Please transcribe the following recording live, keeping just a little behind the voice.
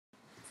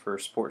for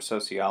sports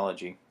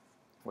sociology,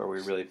 where we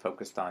really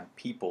focused on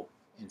people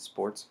in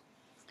sports,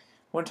 I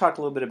want to talk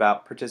a little bit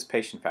about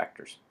participation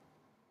factors.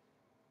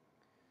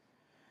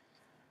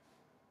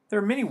 There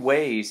are many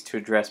ways to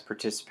address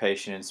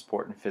participation in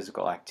sport and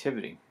physical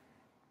activity.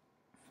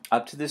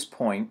 Up to this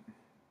point,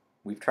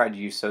 we've tried to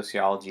use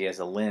sociology as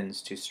a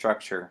lens to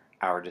structure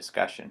our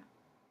discussion.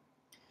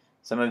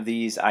 Some of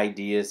these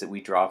ideas that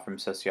we draw from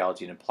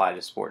sociology and apply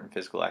to sport and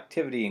physical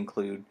activity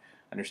include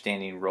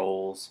understanding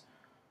roles,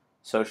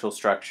 social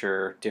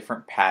structure,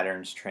 different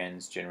patterns,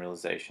 trends,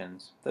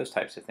 generalizations, those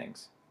types of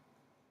things.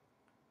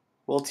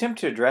 We'll attempt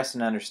to address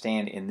and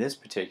understand in this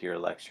particular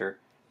lecture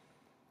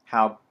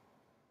how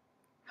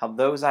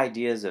those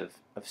ideas of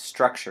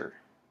structure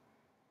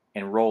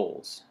and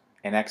roles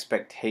and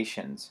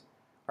expectations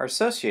are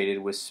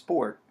associated with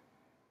sport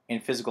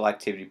and physical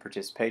activity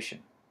participation.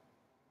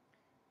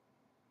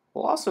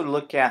 We'll also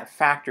look at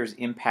factors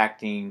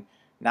impacting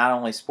not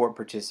only sport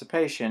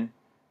participation,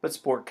 but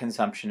sport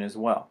consumption as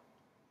well.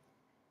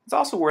 It's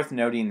also worth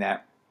noting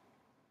that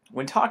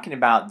when talking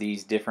about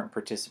these different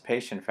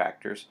participation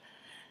factors,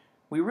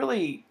 we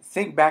really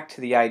think back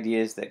to the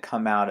ideas that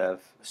come out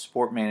of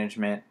sport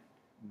management,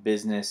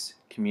 business,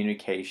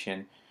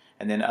 communication,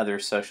 and then other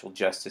social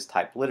justice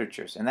type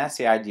literatures, and that's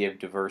the idea of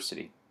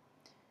diversity.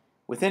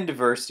 Within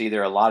diversity,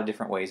 there are a lot of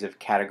different ways of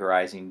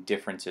categorizing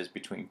differences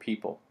between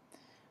people,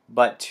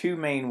 but two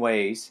main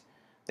ways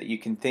that you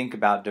can think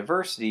about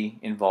diversity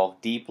involve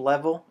deep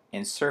level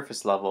and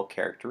surface level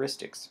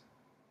characteristics.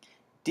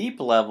 Deep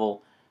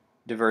level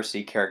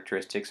diversity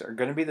characteristics are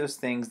going to be those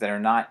things that are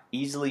not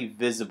easily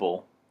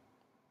visible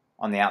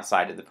on the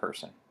outside of the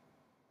person.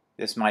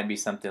 This might be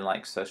something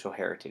like social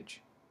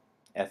heritage,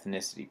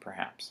 ethnicity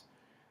perhaps,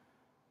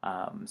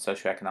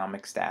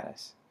 socioeconomic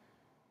status.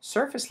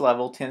 Surface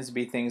level tends to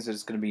be things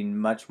that's going to be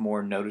much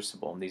more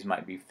noticeable, and these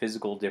might be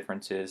physical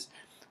differences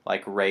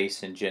like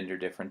race and gender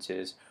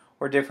differences,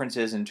 or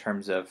differences in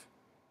terms of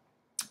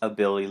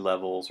ability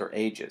levels or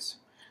ages.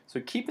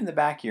 So keep in the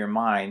back of your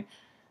mind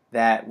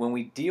that when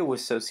we deal with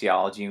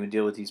sociology and we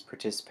deal with these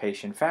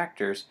participation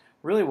factors,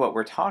 really what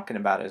we're talking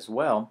about as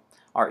well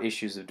are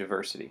issues of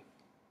diversity.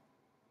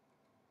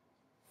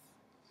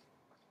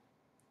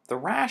 The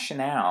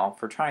rationale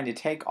for trying to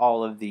take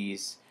all of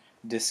these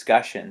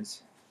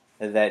discussions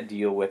that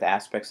deal with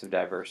aspects of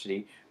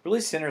diversity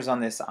really centers on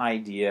this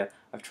idea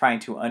of trying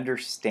to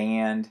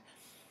understand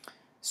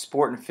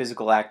sport and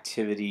physical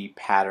activity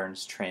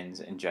patterns, trends,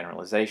 and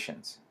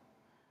generalizations.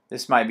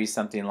 This might be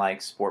something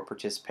like sport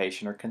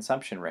participation or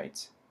consumption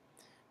rates.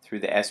 Through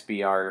the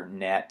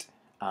SBRnet,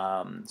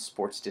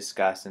 Sports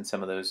Discuss, and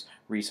some of those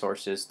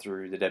resources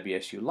through the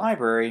WSU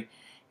library,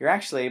 you're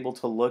actually able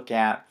to look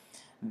at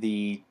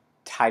the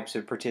types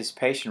of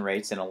participation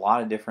rates in a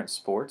lot of different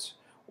sports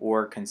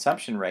or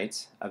consumption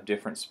rates of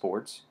different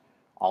sports,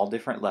 all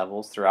different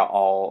levels throughout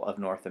all of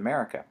North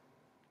America.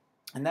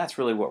 And that's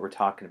really what we're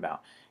talking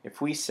about.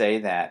 If we say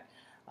that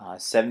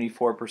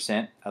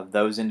 74% of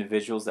those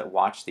individuals that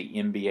watched the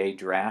NBA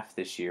draft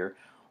this year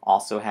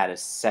also had a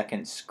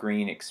second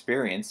screen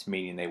experience,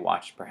 meaning they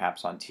watched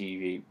perhaps on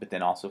TV, but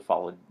then also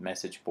followed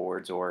message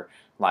boards or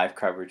live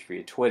coverage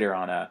via Twitter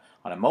on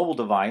a mobile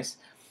device,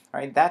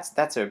 right?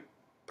 That's a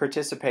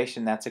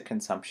participation, that's a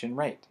consumption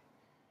rate.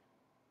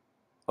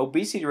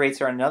 Obesity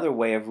rates are another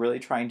way of really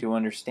trying to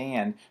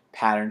understand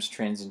patterns,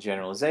 trends, and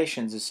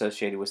generalizations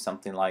associated with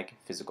something like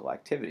physical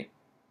activity.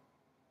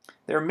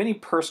 There are many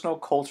personal,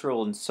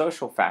 cultural, and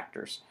social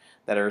factors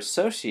that are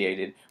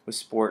associated with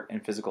sport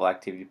and physical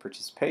activity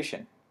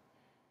participation.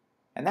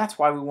 And that's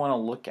why we want to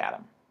look at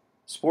them.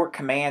 Sport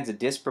commands a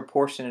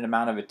disproportionate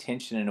amount of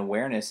attention and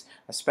awareness,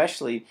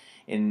 especially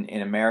in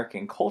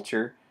American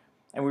culture,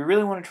 and we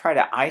really want to try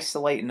to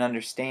isolate and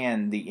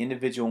understand the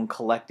individual and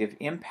collective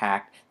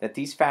impact that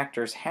these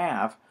factors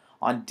have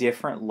on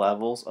different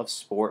levels of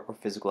sport or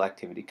physical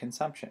activity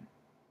consumption.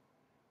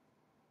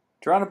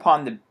 Drawn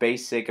upon the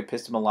basic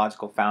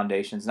epistemological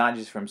foundations, not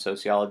just from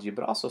sociology,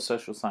 but also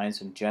social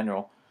science in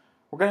general,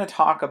 we're going to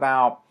talk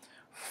about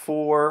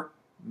four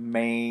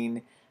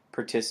main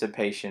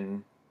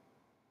participation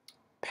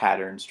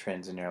patterns,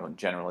 trends, and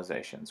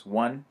generalizations.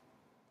 One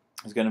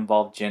is going to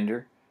involve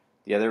gender,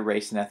 the other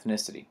race and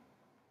ethnicity.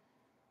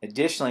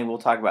 Additionally, we'll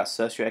talk about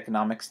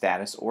socioeconomic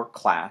status or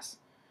class.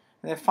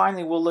 And then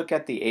finally, we'll look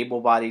at the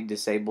able-bodied,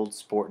 disabled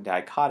sport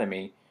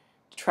dichotomy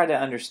to try to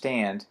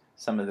understand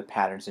some of the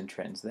patterns and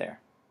trends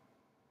there.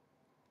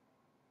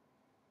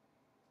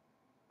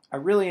 I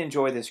really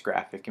enjoy this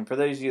graphic, and for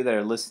those of you that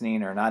are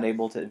listening or are not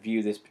able to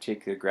view this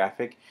particular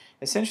graphic,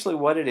 essentially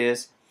what it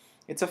is,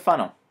 it's a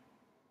funnel.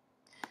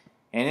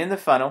 And in the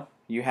funnel,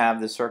 you have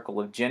the circle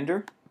of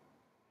gender,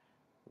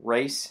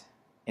 race,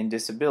 and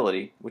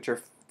disability, which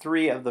are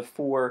three of the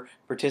four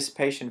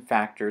participation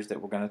factors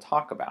that we're going to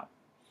talk about.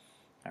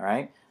 All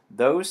right?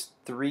 Those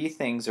three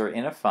things are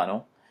in a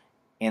funnel,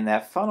 and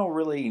that funnel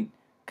really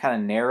kind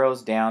of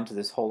narrows down to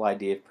this whole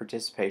idea of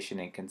participation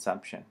and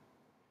consumption.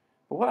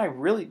 But what I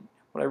really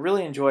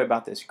enjoy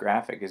about this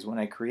graphic is when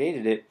I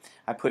created it,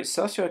 I put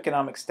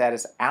socioeconomic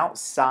status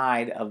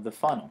outside of the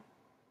funnel.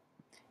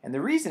 And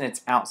the reason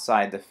it's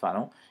outside the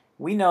funnel,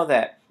 we know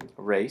that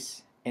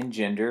race and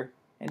gender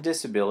and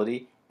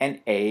disability and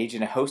age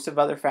and a host of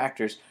other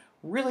factors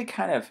really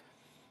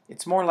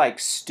it's more like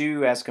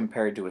stew as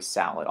compared to a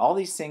salad. All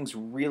these things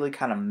really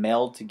kind of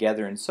meld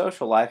together in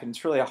social life, and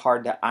it's really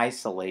hard to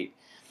isolate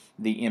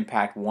the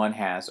impact one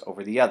has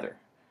over the other.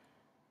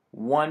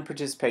 One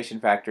participation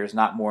factor is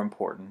not more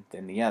important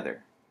than the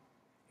other.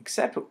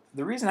 Except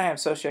the reason I have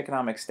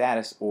socioeconomic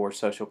status or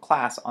social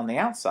class on the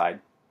outside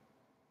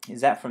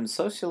is that from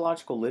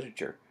sociological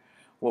literature,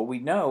 what we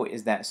know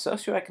is that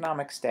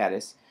socioeconomic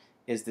status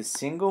is the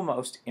single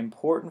most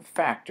important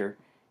factor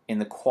in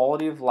the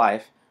quality of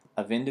life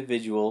of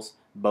individuals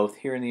both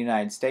here in the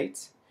United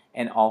States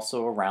and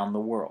also around the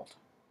world.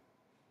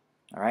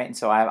 All right, and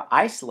so I've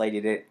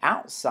isolated it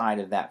outside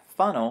of that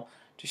funnel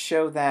to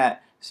show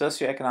that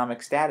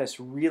socioeconomic status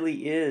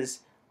really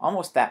is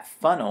almost that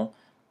funnel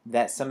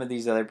that some of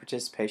these other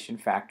participation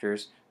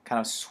factors kind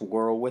of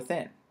swirl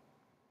within.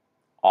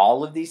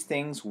 All of these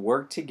things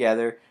work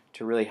together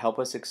to really help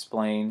us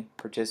explain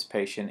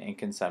participation and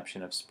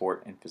consumption of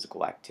sport and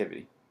physical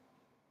activity.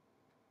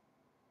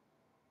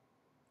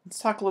 Let's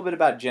talk a little bit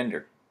about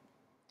gender.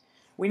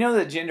 We know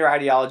that gender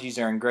ideologies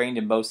are ingrained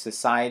in both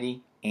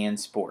society and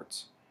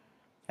sports.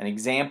 An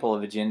example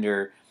of a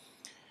gender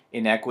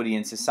inequity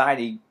in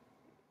society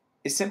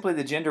is simply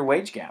the gender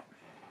wage gap.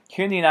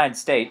 Here in the United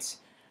States,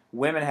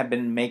 women have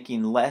been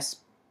making less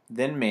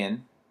than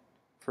men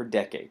for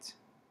decades.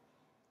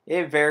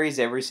 It varies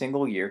every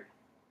single year,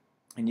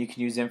 and you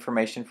can use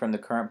information from the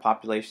Current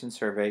Population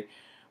Survey,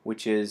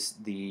 which is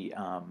the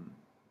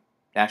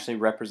nationally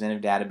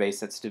representative database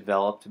that's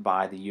developed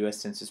by the U.S.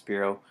 Census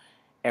Bureau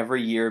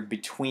every year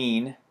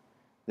between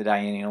the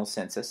biennial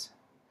census.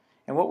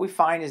 And what we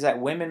find is that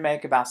women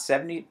make about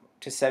 70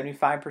 to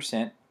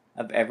 75%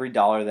 of every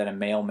dollar that a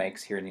male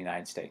makes here in the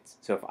United States.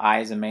 So if I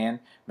as a man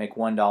make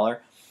 $1,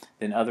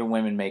 then other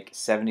women make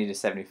 70 to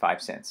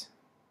 75 cents.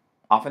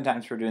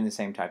 Oftentimes we're doing the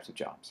same types of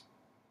jobs.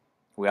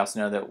 We also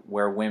know that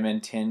where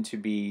women tend to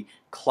be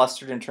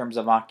clustered in terms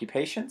of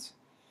occupations,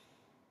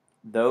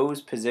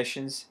 those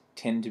positions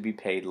tend to be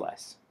paid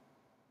less.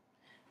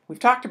 We've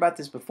talked about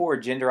this before,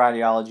 gender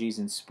ideologies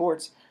in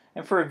sports,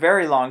 and for a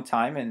very long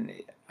time, and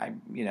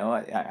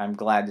I'm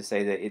glad to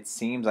say that it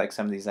seems like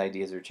some of these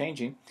ideas are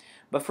changing,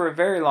 but for a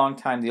very long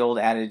time, the old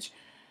adage,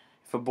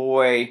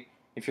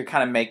 if you're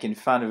kind of making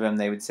fun of him,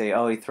 they would say,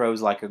 oh, he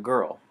throws like a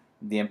girl.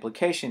 The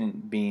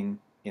implication being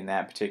in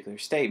that particular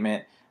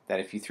statement that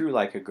if you threw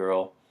like a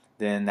girl,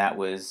 then that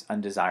was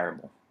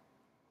undesirable.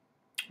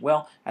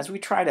 Well, as we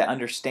try to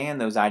understand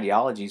those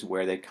ideologies,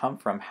 where they come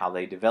from, how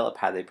they develop,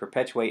 how they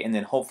perpetuate, and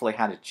then hopefully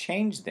how to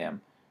change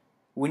them,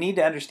 we need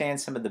to understand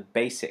some of the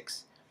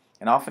basics.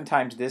 And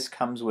oftentimes this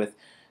comes with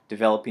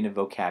developing a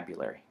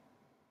vocabulary.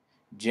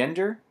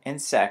 Gender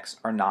and sex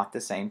are not the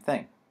same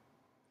thing.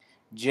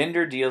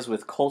 Gender deals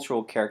with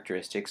cultural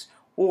characteristics,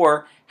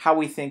 or how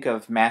we think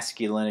of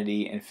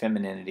masculinity and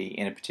femininity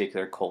in a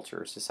particular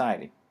culture or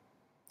society.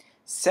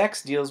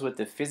 Sex deals with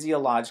the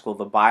physiological,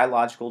 the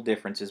biological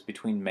differences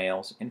between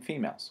males and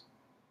females.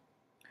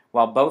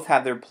 While both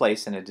have their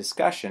place in a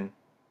discussion,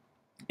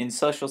 in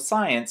social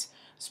science,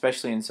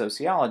 especially in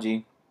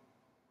sociology,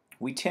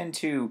 we tend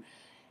to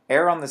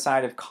err on the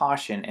side of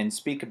caution and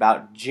speak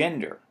about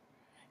gender.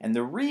 And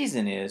the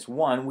reason is,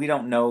 one, we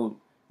don't know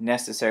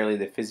necessarily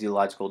the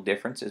physiological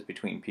differences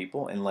between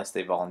people unless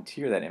they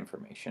volunteer that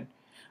information.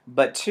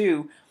 But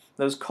two,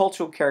 those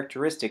cultural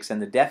characteristics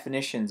and the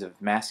definitions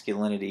of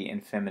masculinity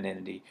and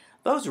femininity,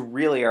 those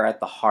really are at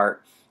the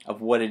heart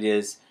of what it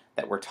is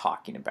that we're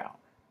talking about.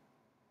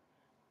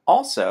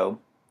 Also,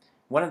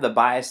 one of the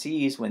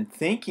biases when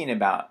thinking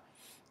about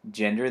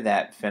gender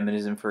that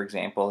feminism, for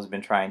example, has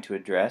been trying to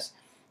address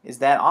is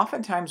that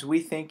oftentimes we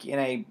think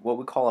in what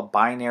we call a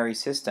binary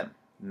system,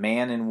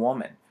 man and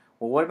woman.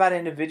 Well, what about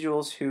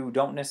individuals who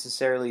don't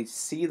necessarily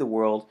see the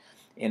world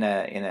in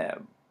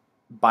a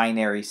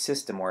binary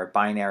system or a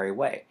binary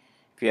way?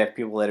 If you have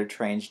people that are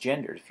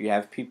transgendered, if you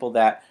have people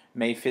that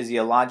may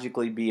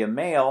physiologically be a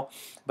male,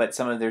 but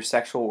some of their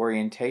sexual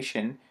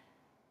orientation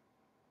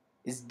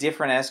is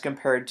different as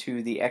compared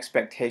to the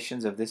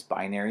expectations of this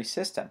binary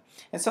system.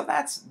 And so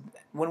that's,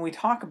 when we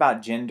talk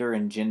about gender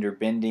and gender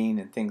bending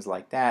and things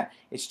like that,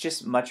 it's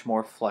just much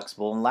more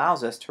flexible and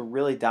allows us to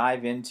really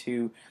dive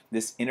into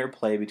this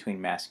interplay between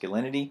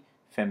masculinity,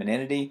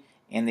 femininity,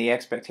 and the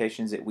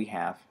expectations that we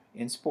have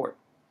in sport.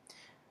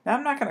 Now,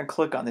 I'm not going to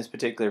click on this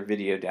particular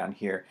video down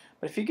here,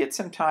 but if you get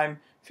some time,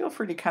 feel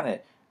free to kind of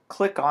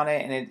click on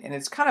it, and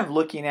it's kind of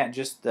looking at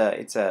just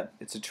it's a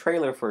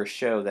trailer for a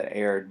show that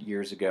aired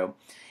years ago,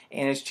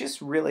 and it's just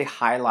really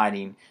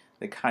highlighting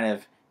the kind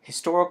of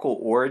historical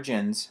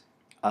origins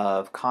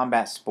of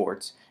combat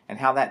sports and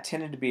how that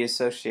tended to be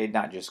associated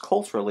not just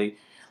culturally,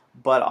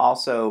 but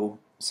also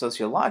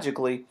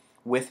sociologically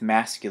with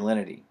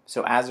masculinity.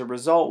 So as a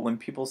result, when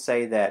people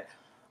say that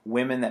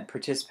women that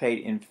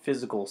participate in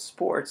physical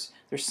sports,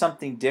 there's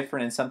something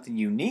different and something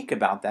unique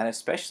about that,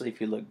 especially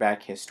if you look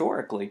back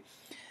historically,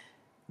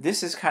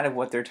 this is kind of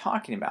what they're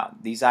talking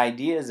about. These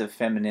ideas of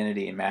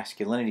femininity and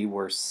masculinity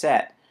were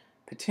set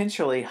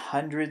potentially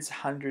hundreds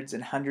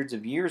and hundreds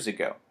of years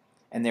ago,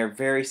 and they're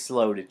very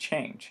slow to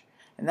change.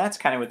 And that's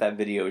kind of what that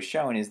video is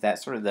showing, is that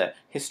sort of the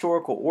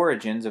historical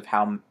origins of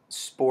how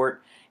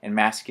sport and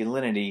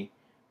masculinity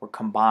were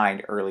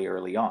combined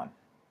early on.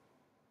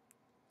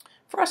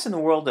 For us in the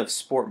world of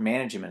sport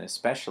management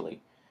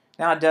especially,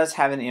 now it does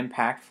have an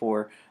impact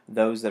for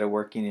those that are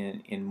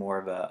working in more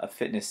of a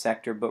fitness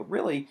sector, but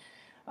really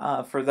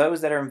for those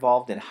that are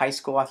involved in high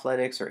school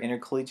athletics or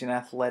intercollegiate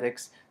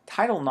athletics,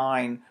 Title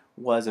IX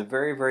was a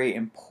very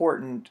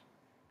important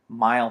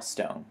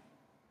milestone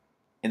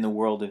in the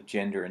world of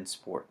gender and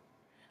sport.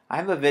 I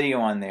have a video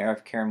on there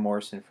of Karen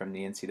Morrison from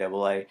the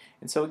NCAA,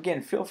 and so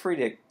again, feel free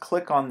to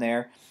click on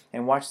there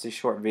and watch this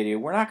short video.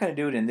 We're not going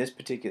to do it in this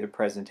particular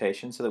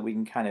presentation so that we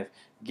can kind of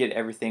get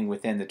everything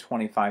within the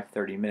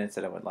 25-30 minutes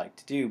that I would like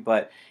to do,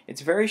 but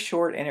it's very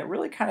short and it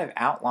really kind of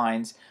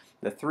outlines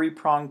the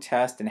three-pronged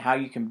test and how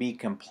you can be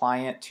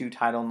compliant to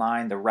Title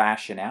IX, the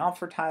rationale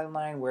for Title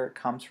IX, where it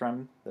comes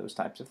from, those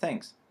types of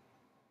things.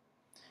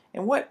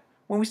 And when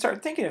we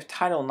start thinking of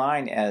Title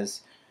IX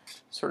as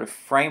sort of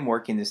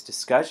framework in this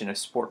discussion of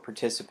sport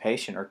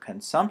participation or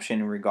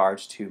consumption in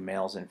regards to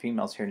males and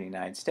females here in the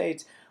United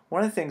States,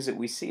 one of the things that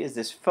we see is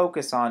this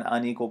focus on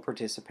unequal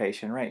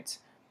participation rates.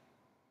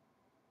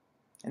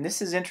 And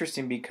this is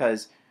interesting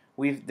because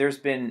there's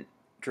been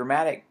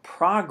dramatic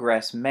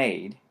progress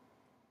made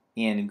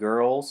in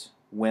girls,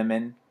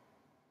 women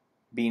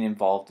being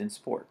involved in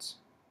sports.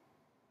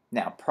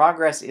 Now,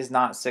 progress is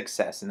not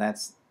success, and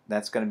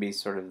that's going to be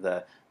sort of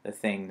the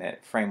thing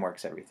that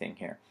frameworks everything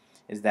here,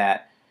 is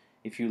that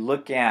if you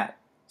look at,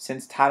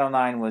 since Title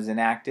IX was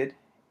enacted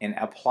and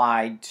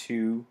applied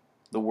to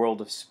the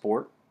world of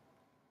sport,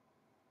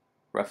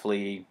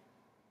 roughly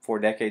 4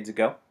 decades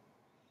ago,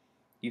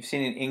 you've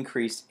seen an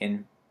increase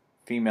in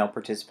female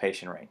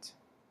participation rates.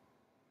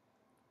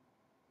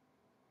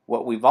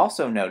 What we've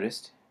also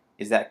noticed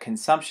is that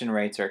consumption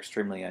rates are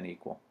extremely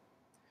unequal.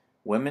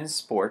 Women's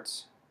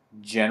sports,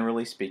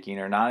 generally speaking,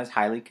 are not as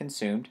highly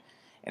consumed,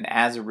 and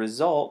as a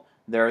result,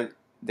 there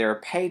are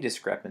pay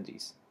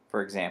discrepancies,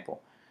 for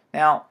example.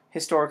 Now,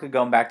 historically,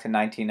 going back to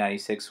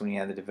 1996 when you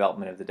had the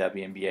development of the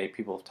WNBA,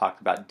 people have talked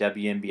about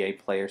WNBA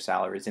player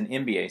salaries and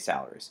NBA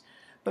salaries.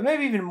 But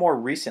maybe even more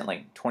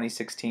recently,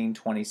 2016,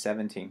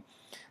 2017,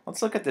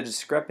 let's look at the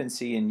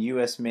discrepancy in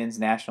U.S. men's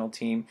national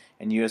team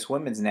and U.S.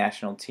 women's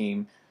national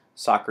team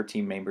soccer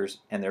team members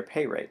and their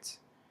pay rates.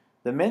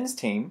 The men's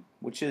team,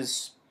 which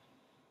is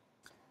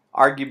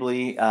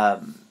arguably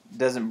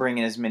doesn't bring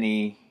in as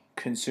many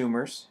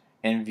consumers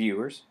and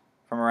viewers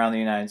from around the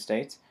United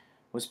States,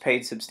 was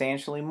paid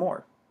substantially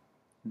more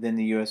than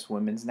the U.S.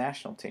 women's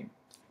national team.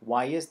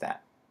 Why is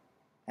that?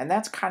 And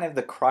that's kind of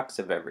the crux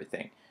of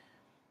everything.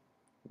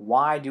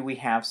 Why do we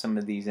have some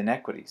of these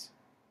inequities?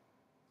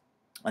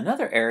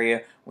 Another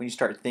area when you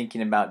start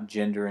thinking about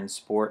gender in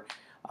sport,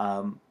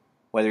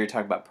 whether you're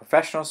talking about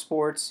professional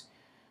sports,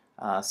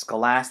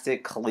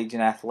 scholastic,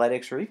 collegiate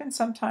athletics, or even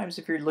sometimes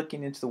if you're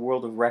looking into the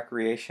world of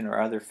recreation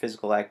or other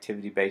physical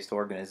activity-based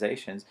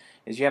organizations,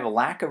 is you have a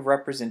lack of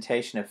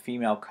representation of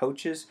female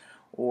coaches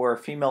or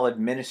female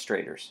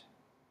administrators.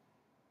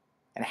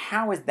 And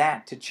how is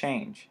that to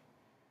change?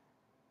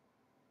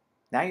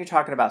 Now you're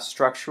talking about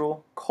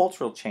structural,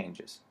 cultural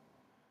changes.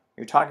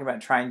 You're talking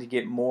about trying to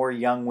get more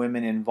young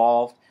women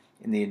involved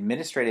in the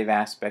administrative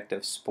aspect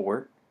of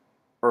sport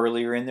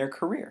earlier in their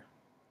career.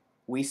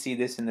 We see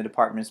this in the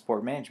Department of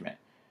Sport Management.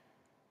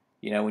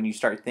 You know, when you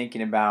start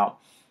thinking about,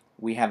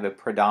 we have a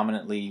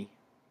predominantly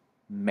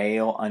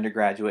male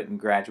undergraduate and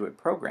graduate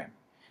program.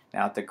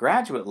 Now at the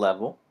graduate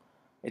level,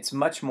 it's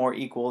much more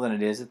equal than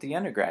it is at the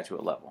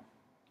undergraduate level.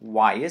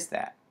 Why is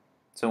that?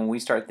 So when we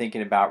start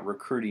thinking about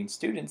recruiting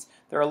students,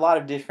 there are a lot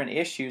of different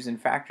issues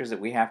and factors that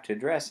we have to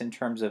address in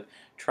terms of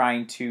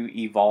trying to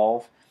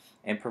evolve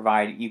and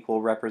provide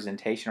equal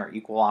representation or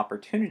equal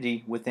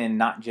opportunity within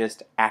not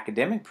just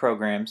academic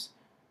programs,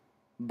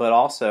 but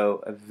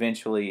also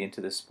eventually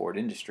into the sport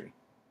industry.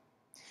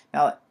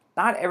 Now,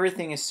 not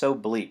everything is so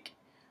bleak.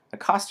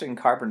 Acosta and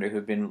Carpenter, who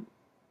have been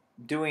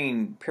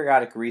doing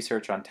periodic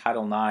research on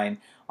Title IX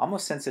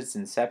almost since its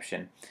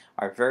inception,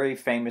 are very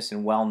famous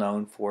and well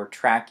known for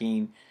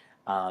tracking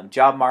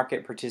job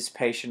market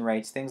participation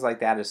rates, things like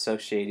that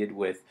associated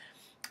with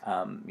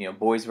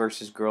boys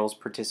versus girls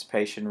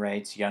participation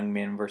rates, young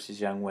men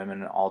versus young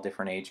women, all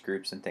different age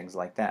groups and things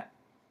like that.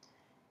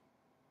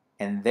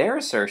 And their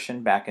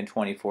assertion back in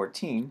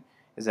 2014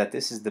 is that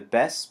this is the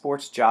best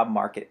sports job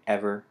market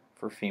ever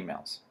for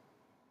females.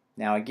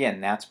 Now again,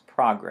 that's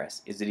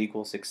progress. Is it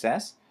equal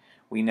success?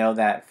 We know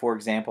that, for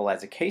example,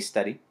 as a case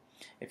study,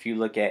 if you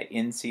look at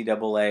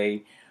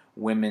NCAA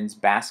women's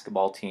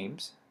basketball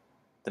teams,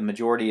 the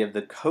majority of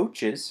the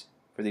coaches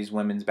for these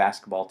women's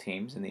basketball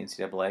teams in the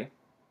NCAA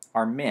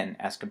are men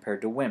as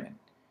compared to women.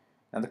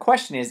 Now the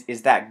question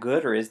is that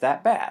good or is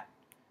that bad?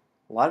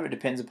 A lot of it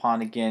depends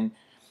upon, again,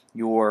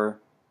 your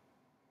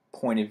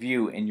point of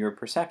view and your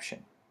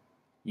perception.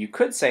 You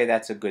could say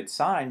that's a good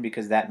sign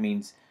because that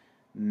means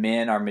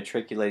men are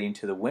matriculating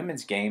to the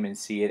women's game and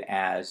see it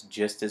as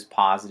just as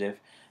positive,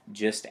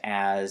 just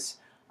as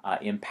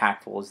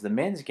impactful as the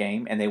men's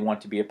game, and they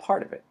want to be a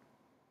part of it.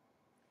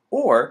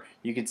 Or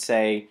you could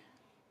say,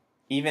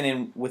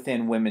 even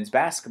within women's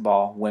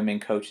basketball, women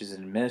coaches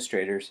and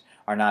administrators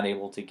are not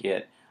able to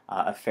get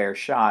a fair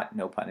shot,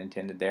 no pun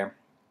intended there,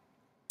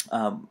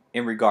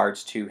 in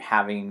regards to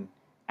having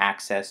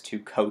access to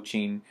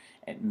coaching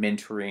and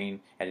mentoring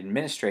and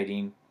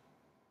administrating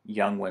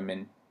young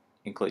women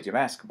in collegiate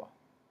basketball.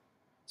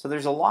 So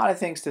there's a lot of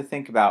things to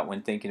think about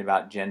when thinking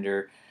about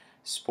gender,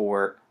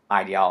 sport,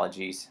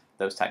 ideologies,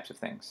 those types of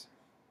things.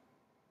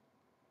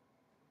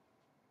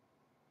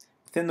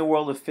 Within the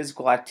world of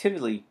physical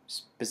activity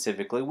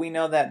specifically, we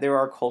know that there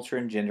are culture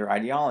and gender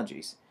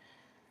ideologies.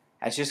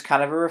 As just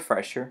kind of a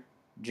refresher,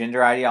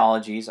 gender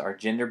ideologies are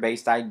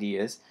gender-based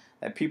ideas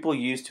that people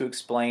use to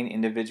explain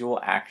individual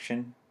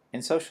action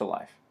in social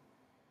life.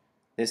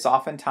 This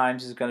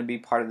oftentimes is going to be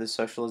part of the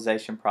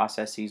socialization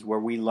processes where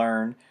we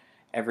learn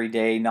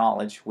everyday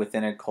knowledge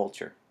within a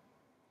culture.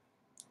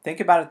 Think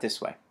about it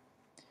this way.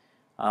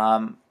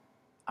 I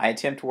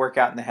attempt to work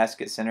out in the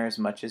Heskett Center as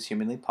much as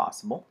humanly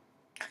possible.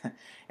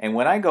 And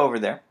when I go over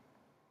there,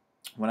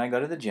 when I go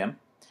to the gym,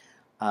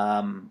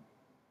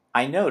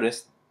 I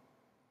notice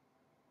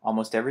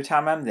almost every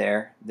time I'm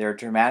there are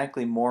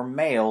dramatically more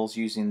males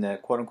using the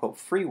quote-unquote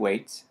free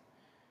weights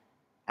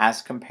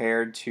as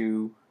compared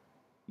to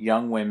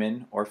young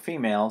women or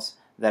females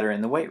that are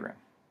in the weight room.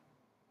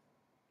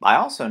 I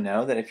also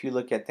know that if you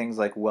look at things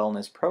like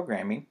wellness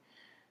programming,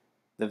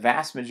 the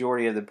vast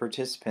majority of the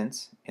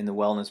participants in the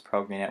wellness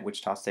program at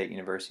Wichita State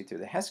University through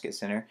the Heskett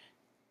Center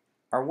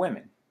are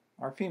women,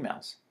 are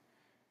females.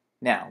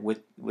 Now,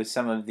 with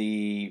some of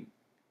the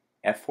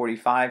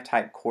F45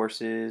 type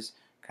courses,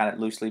 kind of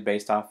loosely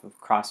based off of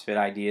CrossFit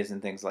ideas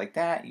and things like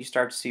that, you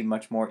start to see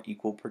much more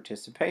equal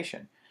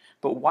participation.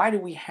 But why do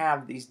we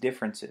have these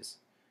differences?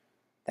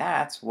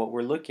 That's what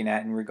we're looking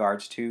at in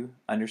regards to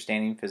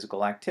understanding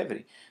physical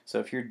activity. So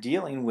if you're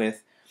dealing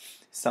with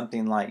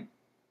something like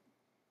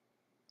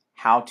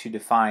how to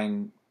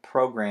define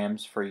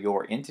programs for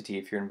your entity,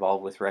 if you're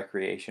involved with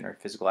recreation or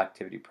physical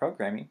activity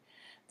programming,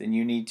 then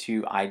you need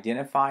to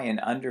identify and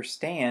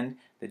understand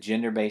the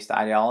gender-based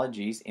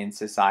ideologies in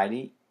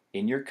society,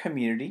 in your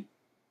community,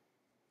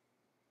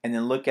 and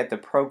then look at the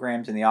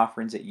programs and the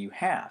offerings that you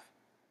have.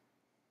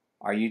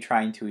 Are you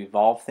trying to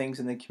evolve things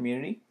in the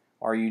community?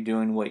 Or are you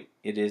doing what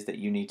it is that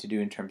you need to do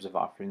in terms of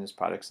offering those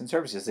products and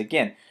services?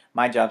 Again,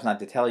 my job's not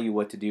to tell you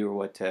what to do or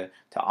what to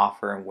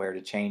offer and where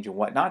to change and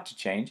what not to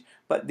change,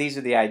 but these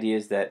are the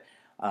ideas that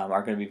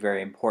are going to be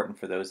very important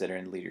for those that are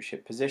in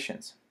leadership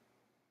positions.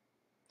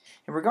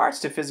 In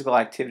regards to physical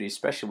activity,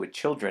 especially with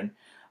children,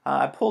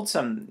 I pulled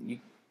some,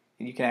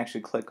 you can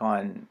actually click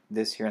on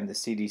this here in the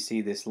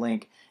CDC, this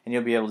link, and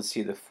you'll be able to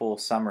see the full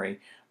summary.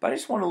 But I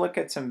just want to look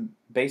at some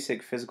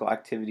basic physical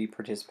activity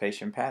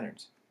participation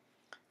patterns.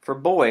 For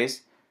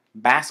boys,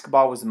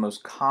 basketball was the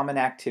most common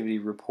activity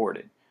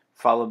reported,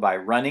 followed by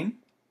running,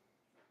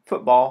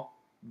 football,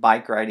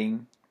 bike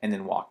riding, and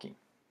then walking.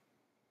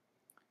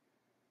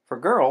 For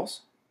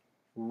girls,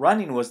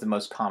 running was the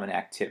most common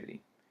activity,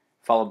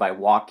 followed by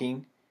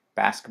walking,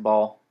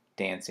 basketball,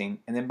 dancing,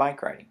 and then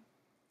bike riding.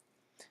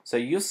 So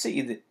you'll see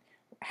that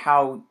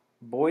how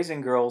boys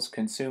and girls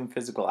consume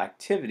physical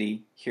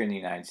activity here in the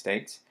United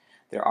States.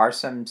 There are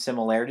some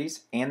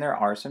similarities and there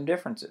are some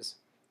differences.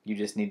 You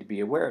just need to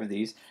be aware of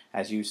these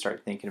as you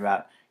start thinking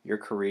about your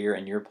career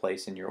and your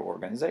place in your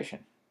organization.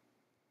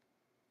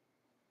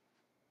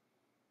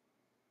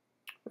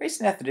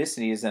 Race and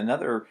ethnicity is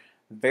another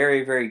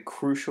very, very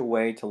crucial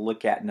way to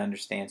look at and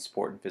understand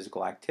sport and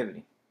physical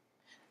activity.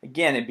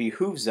 Again, it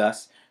behooves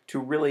us to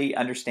really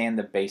understand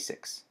the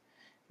basics.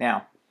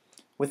 Now,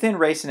 within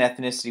race and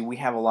ethnicity, we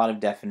have a lot of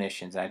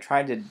definitions, and I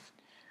tried to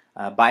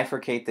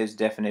bifurcate those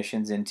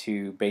definitions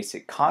into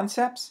basic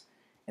concepts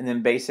and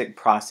then basic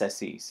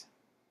processes.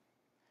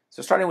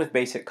 So starting with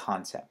basic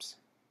concepts.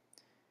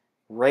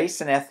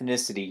 Race and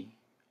ethnicity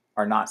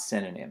are not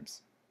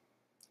synonyms.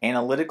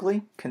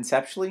 Analytically,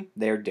 conceptually,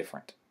 they are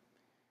different.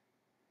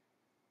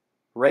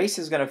 Race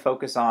is going to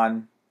focus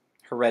on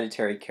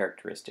hereditary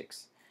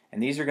characteristics.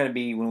 And these are going to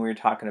be, when we're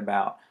talking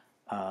about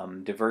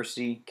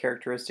diversity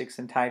characteristics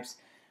and types,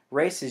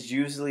 race is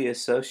usually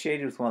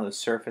associated with one of the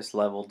surface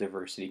level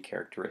diversity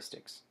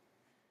characteristics.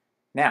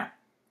 Now,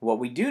 what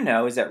we do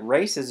know is that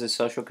race is a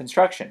social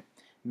construction,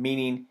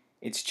 meaning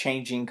it's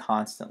changing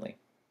constantly.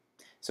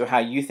 So how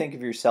you think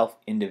of yourself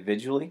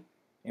individually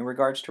in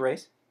regards to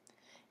race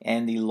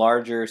and the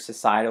larger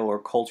societal or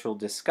cultural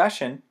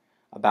discussion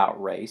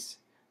about race,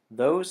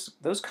 those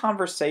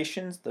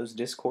conversations, those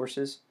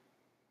discourses,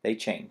 they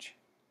change.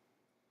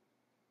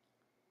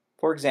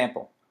 For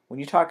example, when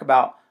you talk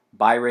about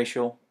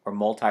biracial or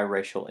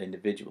multiracial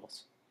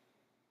individuals,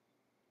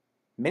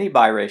 many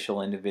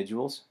biracial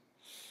individuals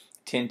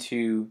tend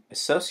to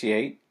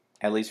associate,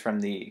 at least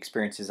from the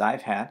experiences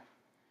I've had,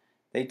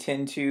 they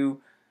tend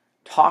to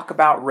talk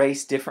about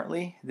race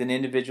differently than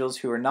individuals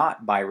who are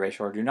not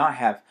biracial or do not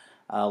have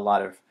a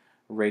lot of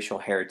racial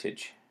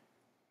heritage.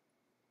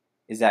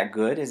 Is that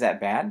good? Is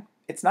that bad?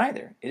 It's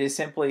neither. It is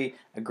simply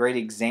a great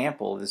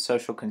example of the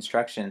social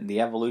construction,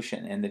 the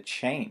evolution, and the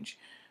change.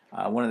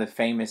 One of the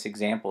famous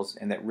examples,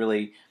 and that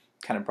really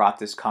kind of brought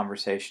this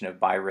conversation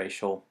of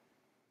biracial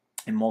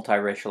and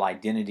multiracial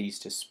identities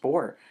to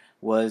sport,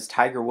 was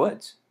Tiger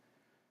Woods.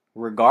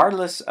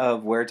 Regardless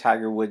of where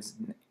Tiger Woods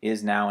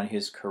is now in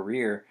his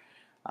career,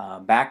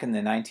 back in the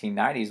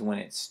 1990s when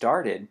it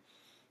started,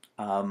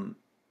 um,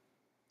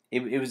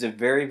 it was a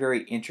very,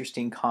 very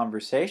interesting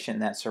conversation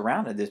that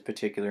surrounded this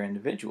particular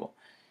individual.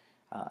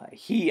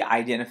 He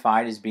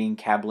identified as being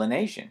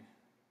Cablinasian.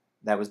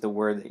 That was the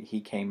word that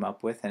he came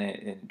up with, and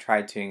it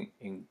tried to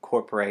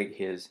incorporate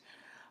his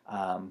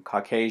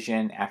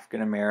Caucasian,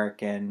 African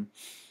American,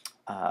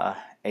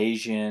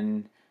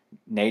 Asian,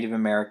 Native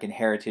American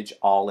heritage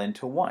all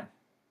into one.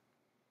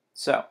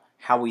 So,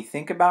 how we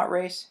think about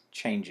race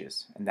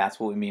changes, and that's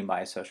what we mean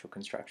by a social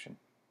construction.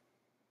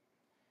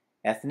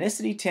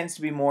 Ethnicity tends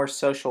to be more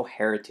social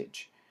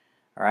heritage.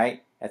 All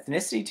right?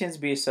 Ethnicity tends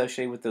to be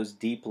associated with those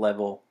deep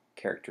level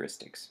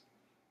characteristics,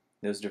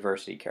 those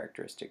diversity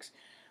characteristics.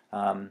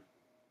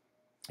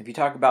 If you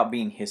talk about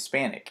being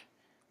Hispanic,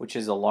 which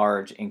is a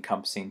large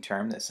encompassing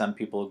term that some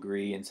people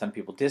agree and some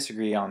people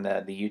disagree on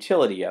the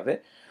utility of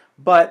it,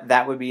 but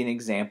that would be an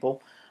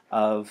example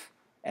of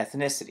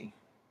ethnicity.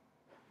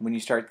 When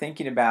you start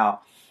thinking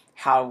about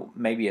how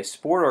maybe a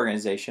sport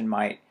organization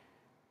might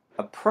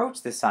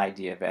approach this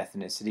idea of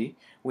ethnicity,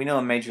 we know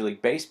in Major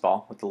League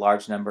Baseball, with the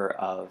large number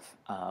of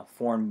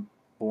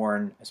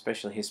foreign-born,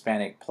 especially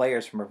Hispanic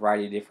players from a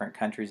variety of different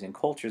countries and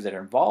cultures that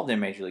are involved in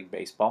Major League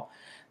Baseball,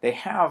 they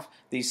have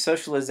these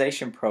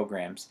socialization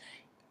programs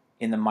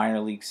in the minor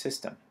league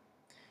system.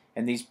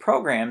 And these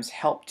programs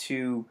help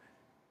to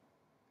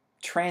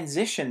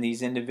transition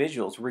these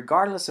individuals,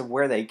 regardless of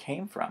where they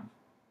came from,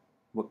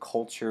 what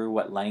culture,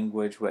 what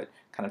language, what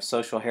kind of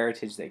social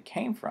heritage they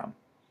came from,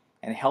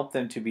 and help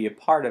them to be a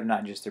part of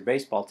not just their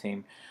baseball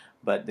team,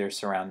 but their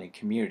surrounding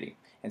community.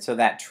 And so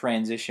that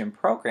transition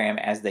program,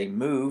 as they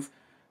move,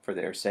 for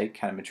their sake,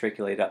 kind of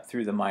matriculate up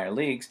through the minor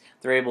leagues,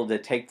 they're able to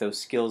take those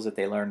skills that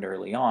they learned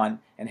early on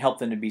and help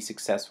them to be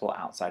successful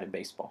outside of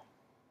baseball.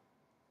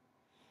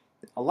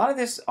 A lot of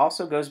this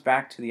also goes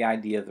back to the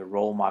idea of the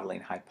role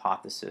modeling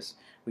hypothesis.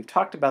 We've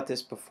talked about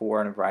this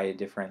before in a variety of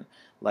different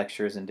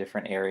lectures in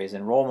different areas,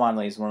 and role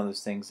modeling is one of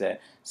those things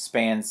that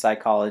spans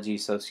psychology,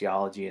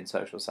 sociology, and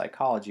social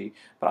psychology,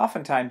 but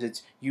oftentimes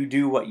it's you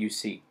do what you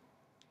see.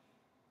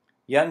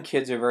 Young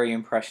kids are very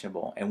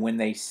impressionable, and when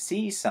they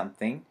see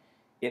something,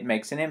 it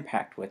makes an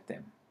impact with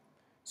them.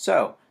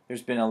 So,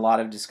 there's been a lot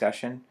of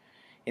discussion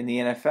in the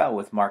NFL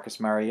with Marcus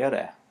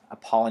Mariota, a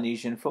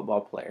Polynesian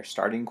football player,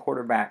 starting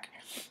quarterback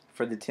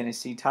for the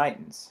Tennessee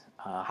Titans,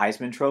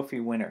 Heisman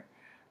Trophy winner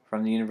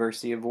from the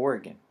University of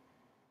Oregon.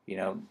 You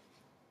know,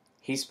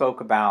 he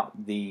spoke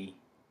about the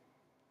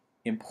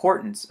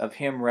importance of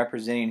him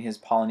representing his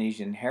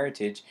Polynesian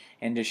heritage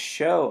and to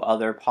show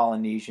other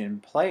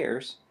Polynesian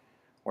players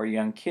or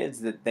young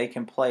kids that they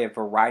can play a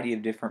variety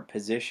of different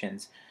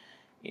positions,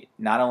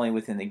 not only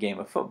within the game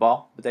of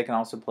football, but they can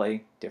also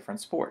play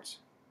different sports.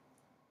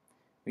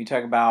 When you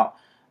talk about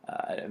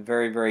a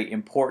very, very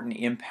important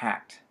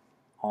impact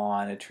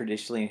on a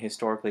traditionally and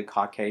historically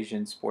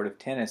Caucasian sport of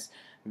tennis,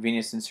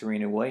 Venus and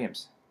Serena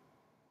Williams,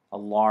 a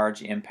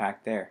large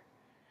impact there.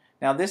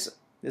 Now this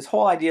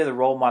whole idea of the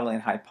role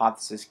modeling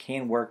hypothesis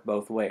can work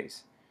both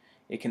ways.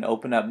 It can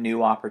open up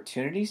new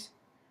opportunities,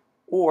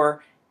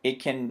 or it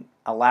can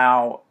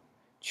allow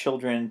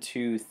children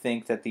to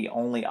think that the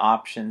only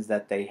options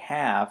that they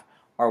have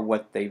are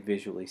what they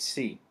visually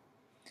see.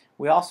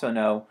 We also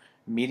know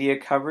media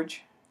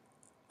coverage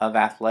of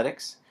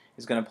athletics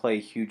is going to play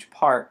a huge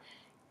part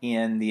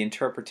in the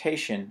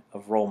interpretation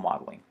of role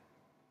modeling.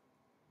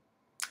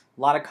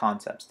 A lot of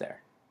concepts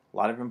there, a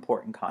lot of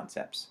important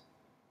concepts.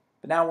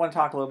 But now I want to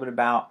talk a little bit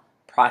about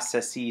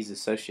processes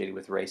associated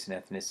with race and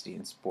ethnicity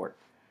in sport.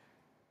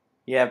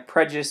 You have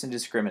prejudice and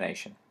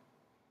discrimination.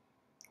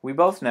 We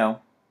both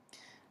know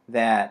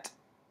that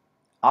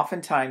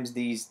oftentimes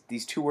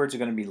these two words are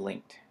going to be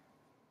linked.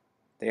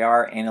 They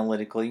are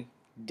analytically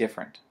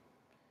different.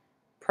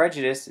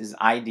 Prejudice is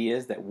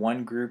ideas that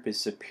one group is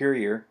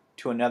superior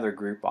to another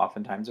group,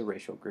 oftentimes a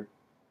racial group.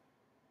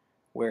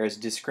 Whereas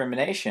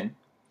discrimination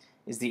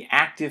is the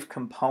active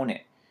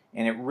component,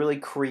 and it really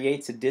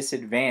creates a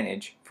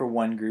disadvantage for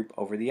one group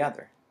over the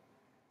other.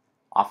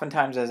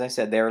 Oftentimes, as I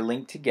said, they are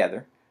linked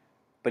together,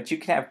 but you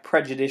can have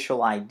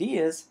prejudicial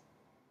ideas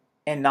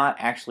and not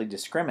actually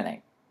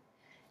discriminate.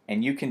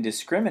 And you can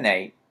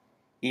discriminate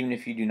even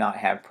if you do not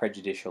have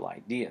prejudicial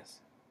ideas.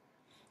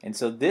 And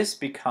so this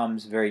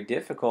becomes very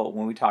difficult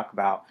when we talk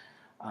about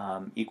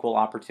equal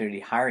opportunity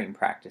hiring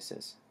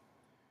practices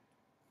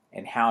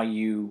and how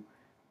you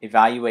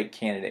evaluate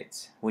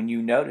candidates. When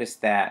you notice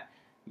that,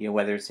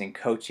 whether it's in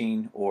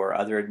coaching or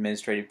other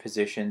administrative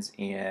positions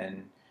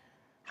in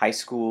high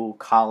school,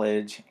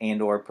 college,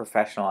 and or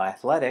professional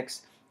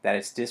athletics, that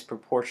it's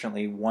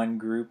disproportionately one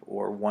group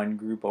or one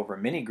group over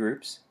many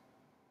groups,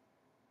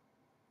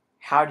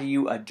 how do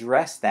you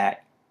address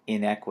that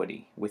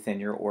inequity within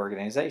your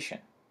organization?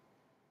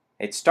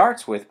 It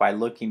starts with by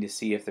looking to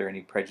see if there are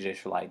any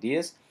prejudicial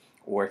ideas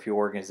or if your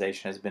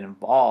organization has been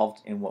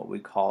involved in what we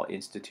call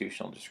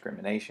institutional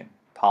discrimination,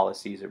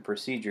 policies or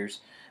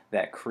procedures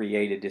that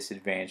create a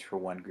disadvantage for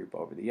one group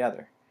over the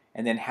other.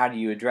 And then how do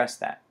you address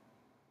that?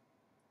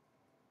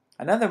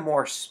 Another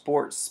more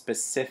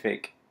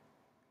sport-specific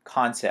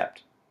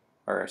concept,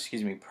 or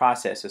excuse me,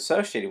 process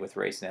associated with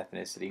race and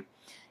ethnicity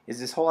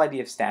is this whole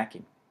idea of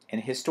stacking.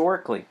 And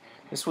historically,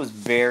 this was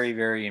very,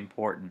 very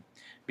important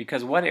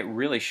because what it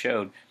really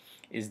showed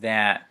is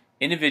that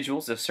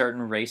individuals of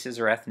certain races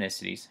or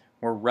ethnicities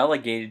were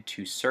relegated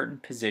to certain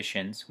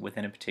positions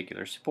within a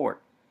particular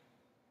sport.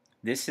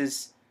 This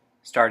is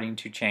starting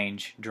to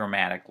change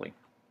dramatically.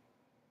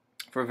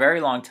 For a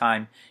very long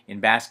time in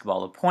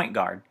basketball, the point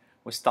guard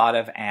was thought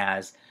of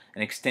as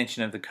an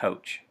extension of the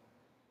coach.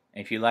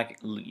 If you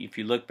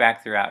look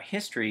back throughout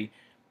history,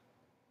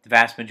 the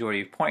vast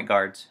majority of point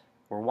guards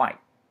were white.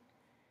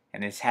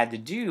 And this had to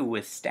do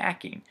with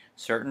stacking.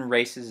 Certain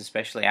races,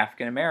 especially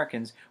African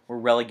Americans, were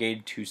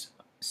relegated to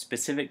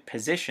specific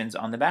positions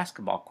on the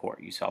basketball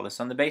court. You saw this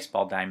on the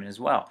baseball diamond as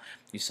well.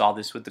 You saw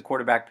this with the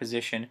quarterback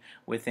position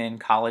within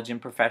college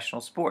and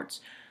professional sports.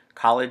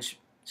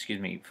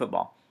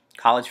 Football.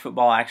 College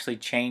football actually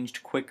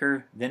changed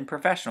quicker than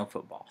professional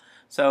football.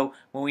 So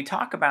when we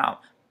talk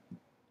about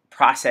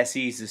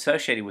processes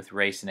associated with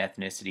race and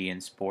ethnicity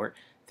in sport,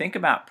 think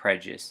about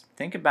prejudice,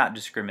 think about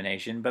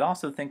discrimination, but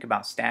also think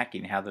about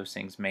stacking, how those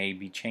things may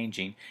be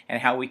changing,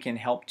 and how we can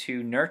help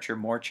to nurture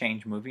more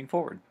change moving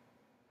forward.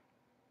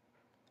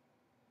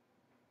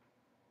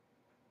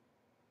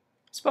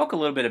 Spoke a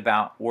little bit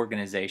about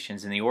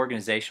organizations and the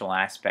organizational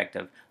aspect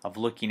of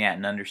looking at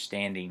and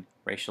understanding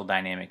racial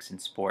dynamics in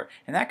sport,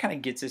 and that kind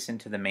of gets us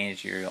into the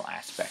managerial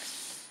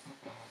aspects.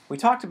 We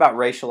talked about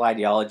racial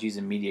ideologies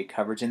and media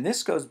coverage, and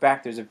this goes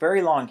back, there's a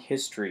very long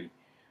history,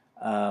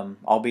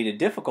 albeit a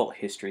difficult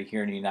history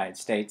here in the United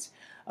States,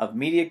 of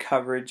media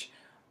coverage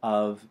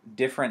of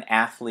different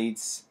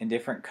athletes and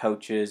different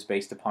coaches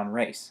based upon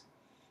race.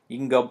 You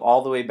can go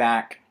all the way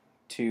back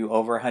to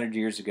over 100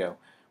 years ago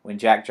when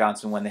Jack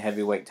Johnson won the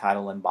heavyweight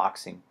title in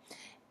boxing.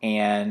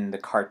 And the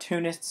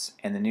cartoonists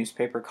and the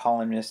newspaper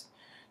columnists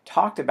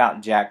talked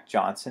about Jack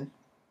Johnson,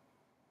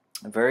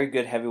 a very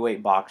good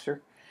heavyweight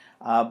boxer,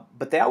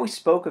 but they always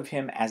spoke of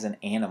him as an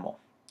animal.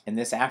 And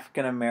this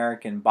African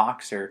American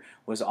boxer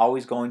was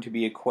always going to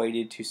be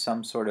equated to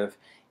some sort of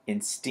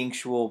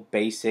instinctual,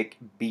 basic,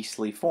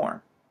 beastly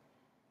form,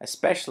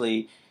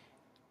 especially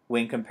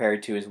when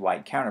compared to his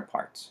white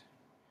counterparts.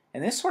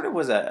 And this sort of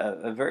was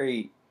a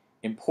very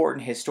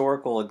important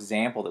historical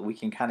example that we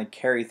can kind of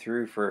carry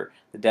through for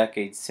the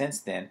decades since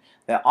then,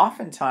 that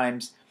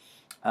oftentimes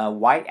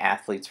white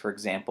athletes, for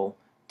example,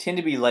 tend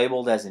to be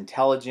labeled as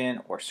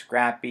intelligent or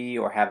scrappy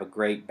or have a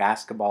great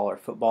basketball or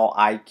football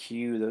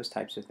IQ, those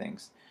types of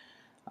things.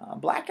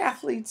 Black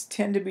athletes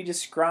tend to be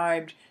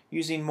described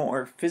using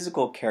more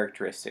physical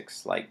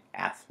characteristics like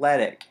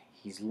athletic.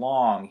 He's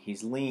long,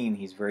 he's lean,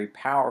 he's very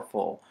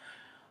powerful.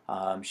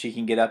 She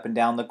can get up and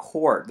down the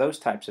court, those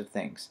types of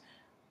things.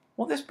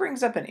 Well, this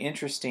brings up an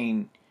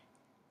interesting,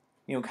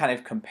 kind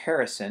of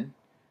comparison.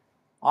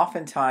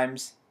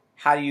 Oftentimes,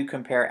 how do you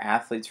compare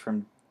athletes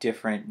from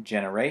different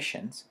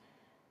generations?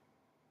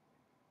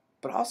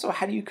 But also,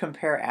 how do you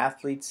compare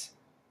athletes,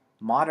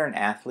 modern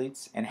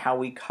athletes, and how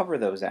we cover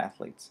those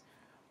athletes?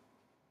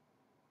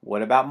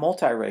 What about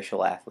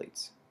multiracial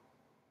athletes?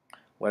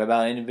 What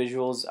about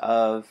individuals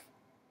of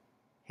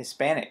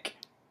Hispanic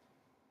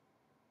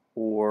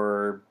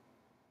or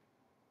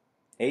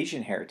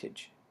Asian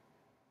heritage?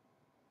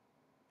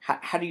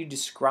 How do you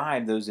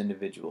describe those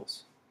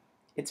individuals?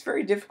 It's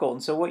very difficult,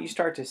 and so what you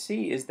start to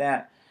see is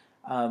that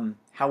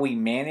how we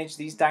manage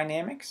these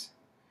dynamics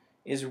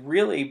is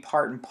really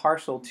part and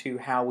parcel to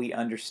how we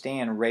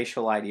understand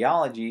racial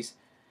ideologies.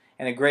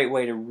 And a great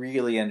way to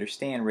really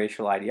understand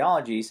racial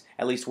ideologies,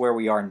 at least where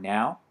we are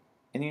now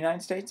in the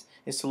United States,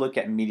 is to look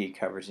at media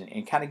coverage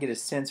and kind of get a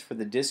sense for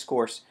the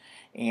discourse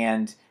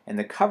and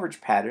the coverage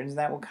patterns.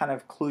 That will kind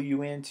of clue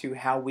you into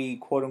how we,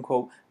 quote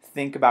unquote,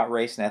 think about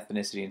race and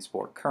ethnicity in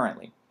sport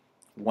currently.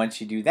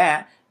 Once you do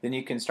that, then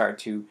you can start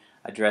to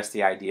address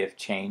the idea of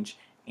change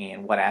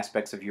and what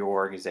aspects of your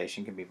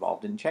organization can be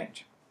involved in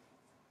change.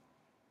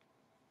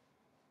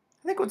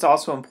 I think what's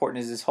also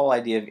important is this whole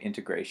idea of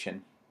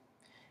integration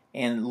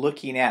and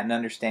looking at and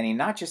understanding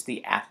not just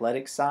the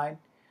athletic side,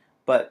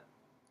 but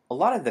a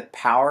lot of the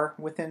power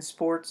within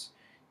sports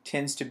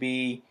tends to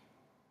be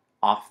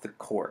off the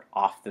court,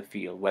 off the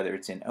field, whether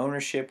it's in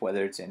ownership,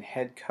 whether it's in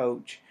head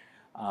coach,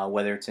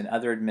 whether it's in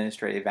other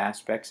administrative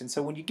aspects. And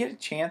so when you get a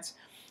chance,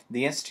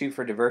 the Institute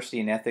for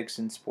Diversity and Ethics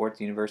in Sport,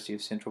 the University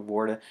of Central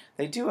Florida,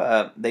 they do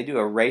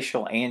a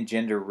racial and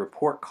gender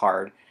report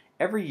card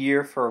every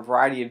year for a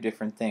variety of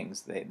different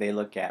things. They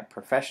look at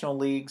professional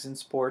leagues in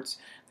sports.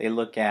 They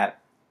look at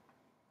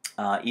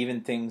even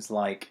things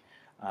like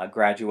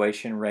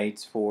graduation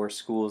rates for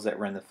schools that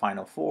were in the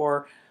Final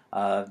Four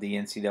of the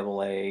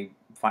NCAA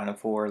Final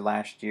Four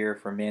last year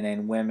for men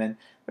and women.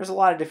 There's a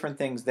lot of different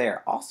things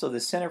there. Also,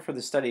 the Center for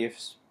the Study of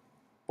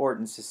Sport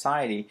and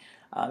Society,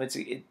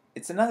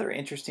 it's another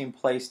interesting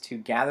place to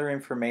gather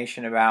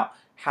information about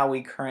how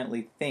we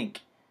currently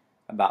think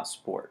about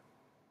sport.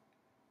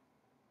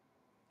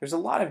 There's a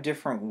lot of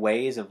different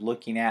ways of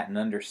looking at and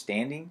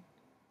understanding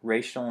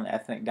racial and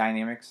ethnic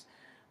dynamics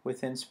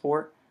within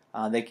sport.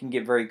 They can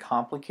get very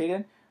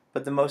complicated,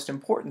 but the most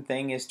important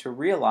thing is to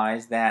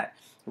realize that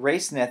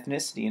race and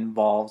ethnicity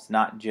involves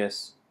not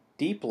just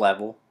deep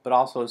level, but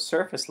also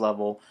surface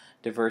level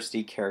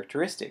diversity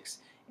characteristics.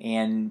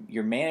 And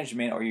your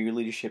management or your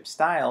leadership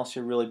style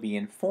should really be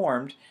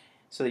informed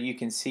so that you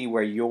can see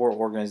where your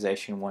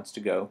organization wants to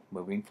go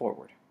moving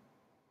forward.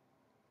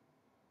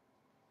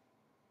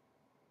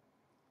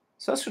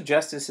 Social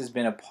justice has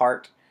been a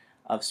part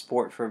of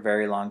sport for a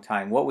very long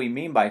time. What we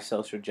mean by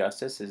social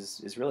justice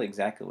is really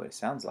exactly what it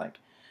sounds like,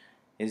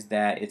 is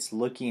that it's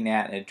looking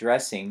at and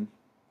addressing,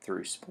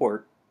 through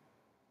sport,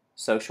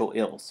 social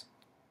ills.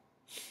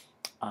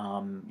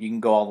 You can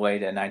go all the way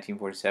to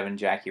 1947,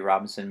 Jackie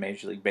Robinson,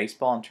 Major League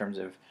Baseball, in terms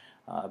of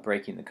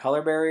breaking the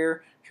color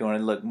barrier. If you want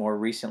to look more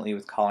recently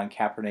with Colin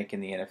Kaepernick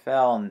in the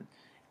NFL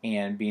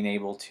and being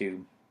able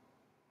to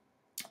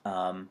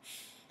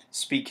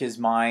speak his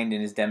mind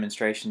in his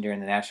demonstration during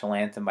the national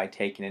anthem by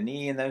taking a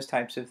knee and those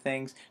types of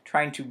things,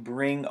 trying to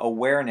bring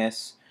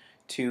awareness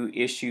to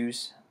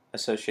issues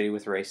associated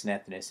with race and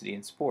ethnicity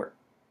in sport.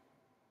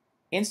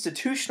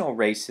 Institutional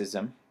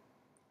racism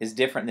is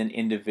different than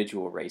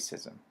individual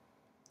racism.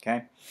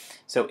 Okay?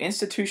 So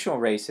institutional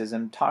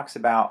racism talks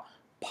about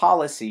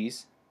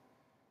policies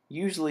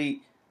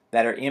usually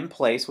that are in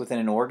place within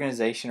an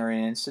organization or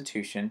an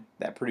institution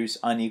that produce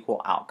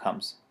unequal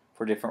outcomes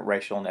for different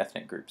racial and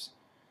ethnic groups.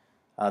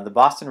 The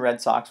Boston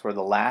Red Sox were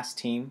the last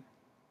team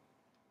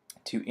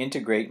to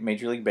integrate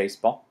Major League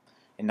Baseball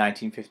in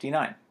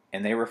 1959,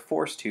 and they were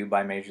forced to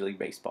by Major League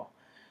Baseball.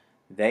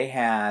 They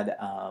had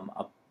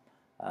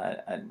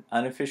an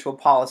unofficial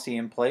policy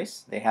in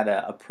place. They had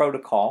a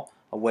protocol,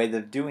 a way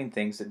of doing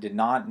things that did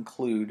not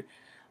include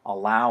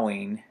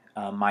allowing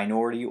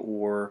minority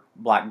or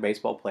black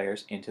baseball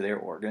players into their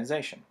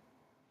organization.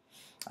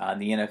 In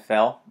the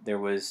NFL, there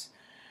was,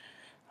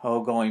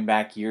 going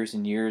back years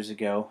and years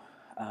ago,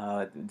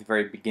 at the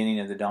very beginning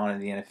of the dawn of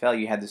the NFL,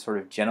 you had this sort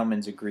of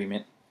gentleman's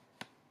agreement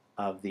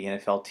of the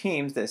NFL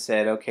teams that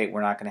said, okay,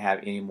 we're not going to have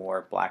any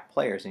more black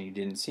players, and you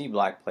didn't see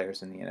black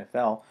players in the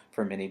NFL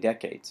for many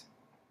decades.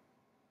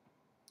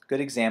 Good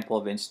example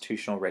of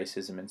institutional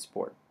racism in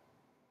sport.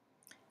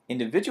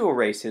 Individual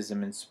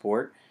racism in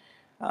sport,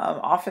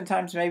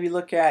 oftentimes maybe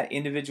look at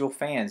individual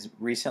fans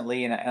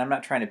recently, and I'm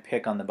not trying to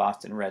pick on the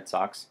Boston Red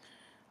Sox.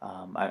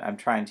 I'm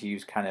trying to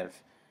use kind of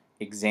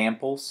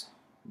examples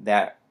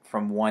that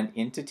from one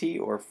entity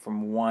or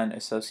from one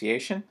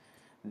association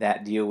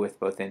that deal with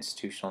both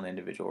institutional and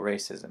individual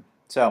racism.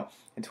 So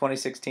in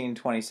 2016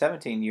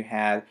 2017, you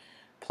had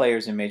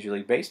players in Major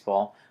League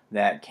Baseball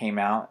that came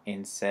out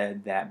and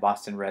said that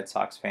Boston Red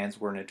Sox fans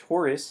were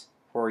notorious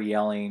for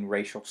yelling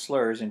racial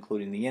slurs,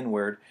 including the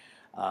N-word,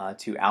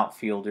 to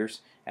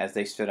outfielders as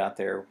they stood out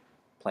there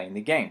playing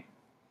the game.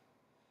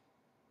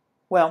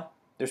 Well,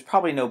 there's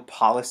probably no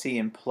policy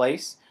in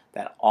place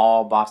that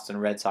all Boston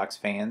Red Sox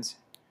fans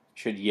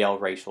should yell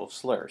racial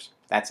slurs.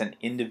 That's an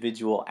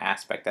individual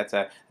aspect. That's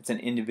an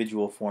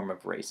individual form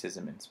of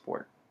racism in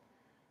sport.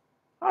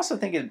 I also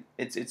think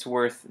it's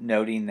worth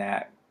noting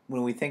that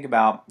when we think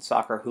about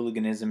soccer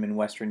hooliganism in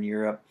Western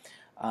Europe,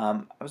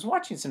 I was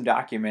watching some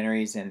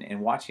documentaries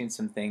and watching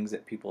some things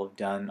that people have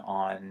done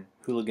on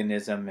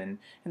hooliganism, and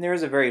there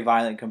is a very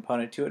violent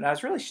component to it. And I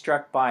was really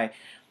struck by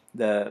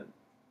the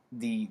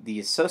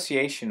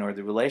association or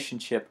the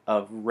relationship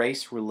of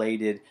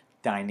race-related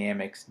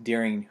dynamics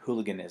during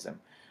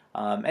hooliganism.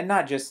 And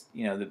not just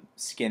the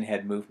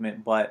skinhead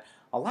movement, but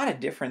a lot of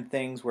different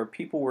things where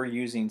people were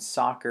using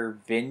soccer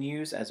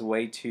venues as a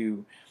way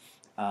to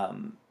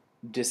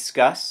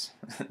discuss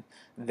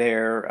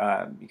their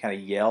kind of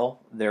yell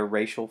their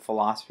racial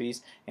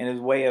philosophies, and as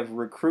a way of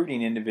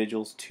recruiting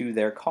individuals to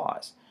their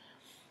cause.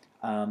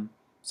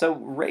 So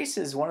race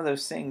is one of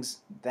those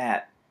things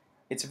that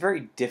it's a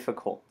very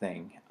difficult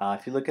thing.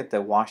 If you look at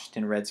the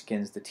Washington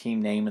Redskins, the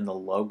team name and the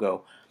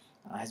logo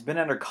has been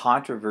under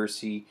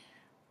controversy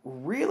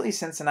really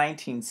since the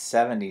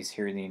 1970s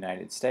here in the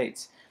United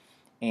States.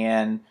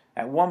 And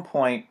at one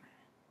point,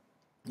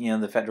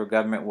 the federal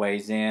government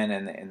weighs in,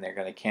 and they're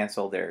going to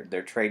cancel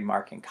their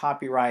trademark and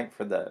copyright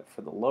for the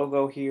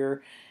logo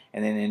here.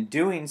 And then in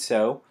doing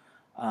so,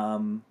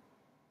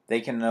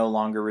 they can no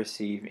longer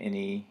receive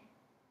any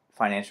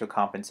financial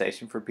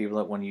compensation for people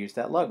that want to use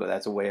that logo.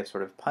 That's a way of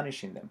sort of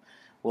punishing them.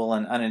 Well,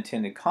 an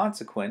unintended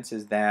consequence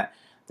is that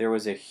there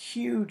was a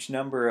huge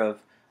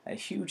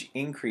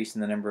increase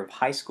in the number of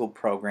high school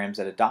programs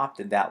that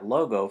adopted that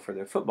logo for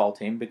their football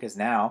team, because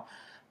now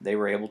they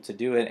were able to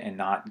do it and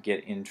not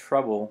get in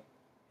trouble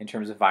in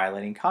terms of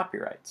violating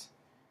copyrights.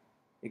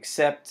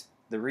 Except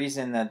the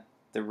reason that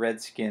the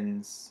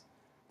Redskins,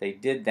 they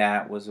did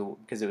that was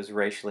because it was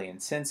racially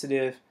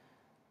insensitive,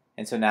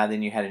 and so now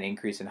then you had an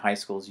increase in high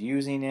schools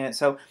using it.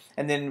 So,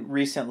 and then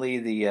recently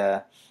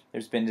the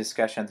There's been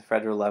discussion at the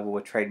federal level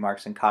with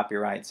trademarks and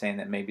copyright saying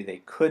that maybe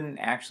they couldn't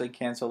actually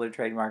cancel their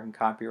trademark and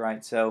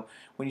copyright. So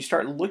when you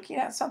start looking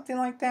at something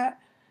like that,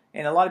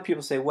 and a lot of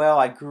people say, well,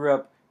 I grew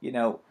up,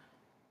 the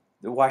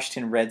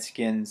Washington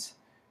Redskins,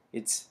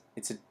 it's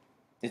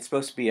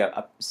supposed to be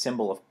a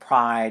symbol of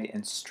pride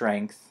and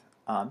strength.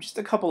 Just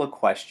a couple of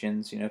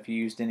questions. If you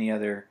used any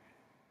other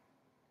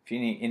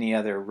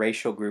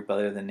racial group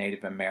other than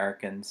Native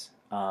Americans,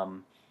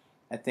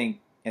 I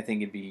think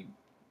it'd be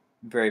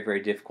very, very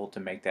difficult to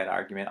make that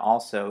argument.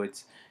 Also,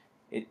 it's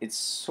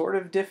sort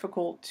of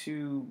difficult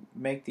to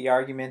make the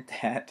argument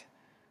that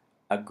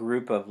a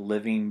group of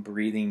living,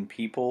 breathing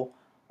people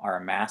are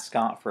a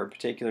mascot for a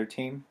particular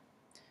team.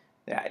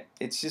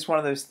 It's just one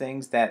of those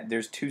things that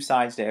there's two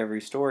sides to every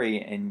story,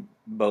 and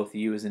both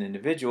you as an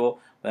individual,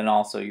 but then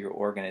also your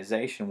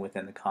organization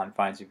within the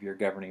confines of your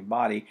governing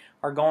body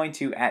are going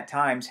to, at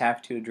times,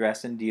 have to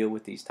address and deal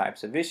with these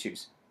types of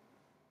issues.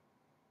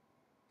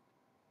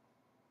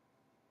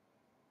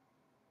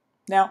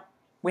 Now,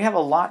 we have a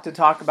lot to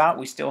talk about.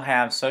 We still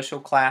have social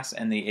class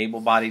and the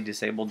able-bodied,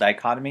 disabled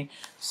dichotomy.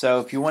 So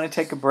if you want to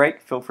take a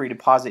break, feel free to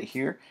pause it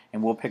here,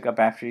 and we'll pick up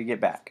after you get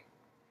back.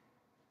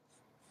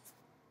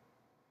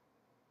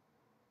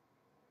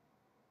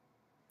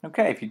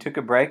 Okay, if you took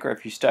a break or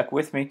if you stuck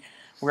with me,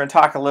 we're going to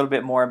talk a little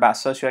bit more about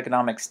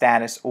socioeconomic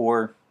status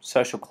or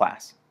social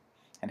class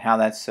and how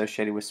that's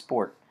associated with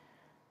sport.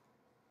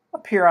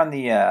 Up here on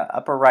the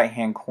upper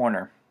right-hand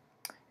corner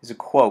is a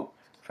quote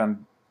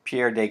from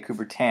Pierre de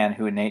Coubertin,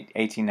 who in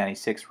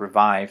 1896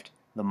 revived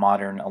the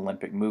modern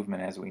Olympic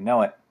movement as we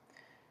know it.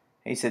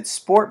 He said,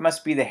 "Sport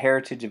must be the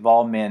heritage of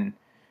all men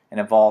and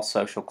of all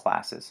social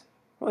classes."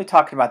 Really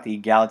talking about the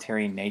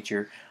egalitarian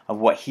nature of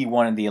what he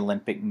wanted the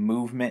Olympic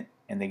movement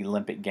and the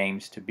Olympic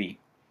Games to be.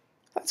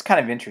 That's kind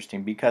of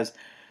interesting because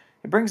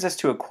it brings us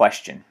to a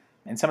question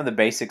and some of the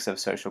basics of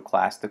social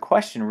class. The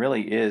question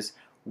really is,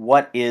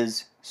 what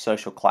is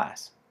social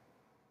class?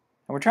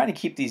 And we're trying to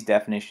keep these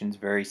definitions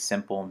very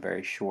simple and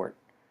very short.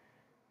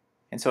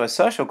 And so a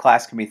social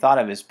class can be thought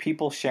of as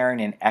people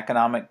sharing an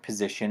economic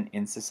position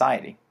in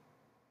society.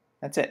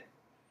 That's it.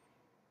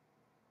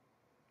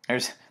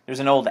 There's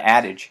an old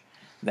adage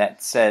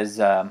that says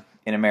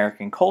in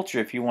American culture,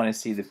 if you want to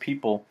see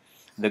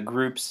the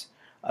groups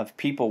of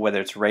people,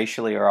 whether it's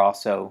racially or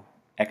also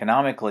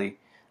economically,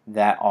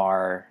 that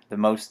are the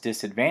most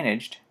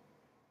disadvantaged,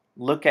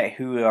 look at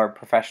who are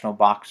professional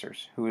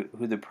boxers, who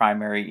the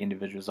primary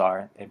individuals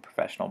are in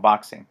professional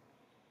boxing.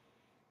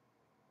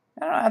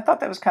 I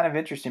thought that was kind of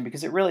interesting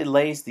because it really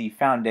lays the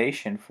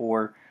foundation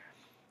for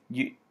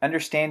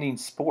understanding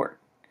sport.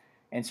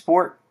 And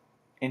sport,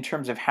 in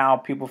terms of how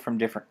people from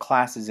different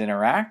classes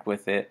interact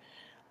with it,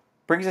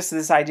 brings us to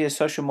this idea of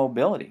social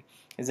mobility,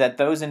 is that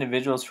those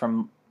individuals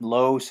from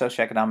low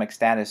socioeconomic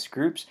status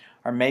groups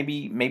are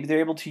maybe they're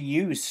able to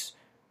use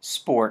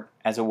sport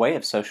as a way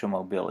of social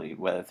mobility,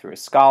 whether through a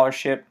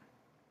scholarship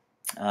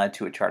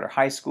to a charter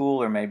high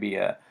school, or maybe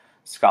a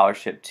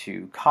scholarship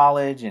to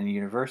college and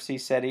university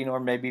setting, or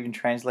maybe even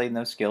translating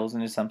those skills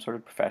into some sort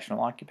of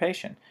professional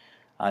occupation.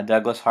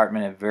 Douglas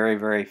Hartman, a very,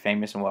 very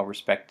famous and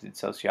well-respected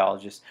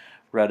sociologist,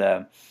 wrote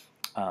a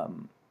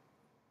kind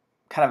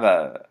of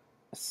a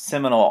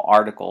seminal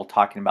article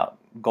talking about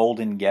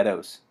golden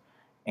ghettos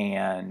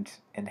and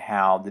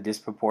how the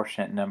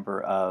disproportionate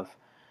number of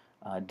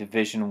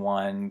Division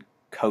I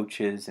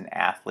coaches and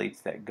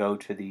athletes that go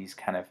to these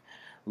kind of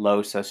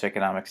low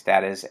socioeconomic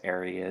status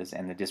areas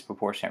and the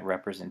disproportionate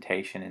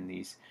representation in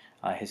these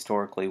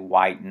historically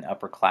white and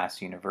upper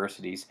class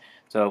universities.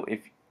 So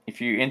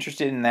if you're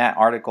interested in that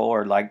article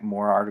or like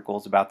more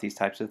articles about these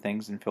types of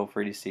things, then feel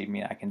free to see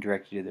me. I can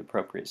direct you to the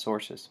appropriate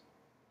sources.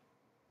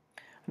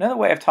 Another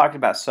way of talking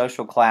about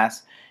social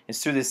class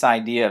is through this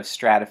idea of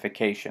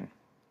stratification.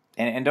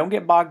 And don't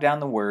get bogged down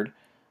the word,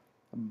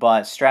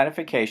 but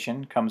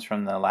stratification comes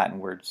from the Latin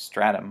word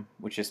stratum,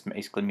 which just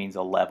basically means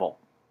a level,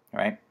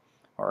 right?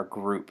 Or a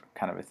group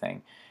kind of a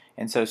thing.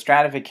 And so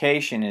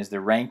stratification is the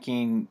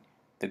ranking,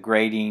 the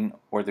grading,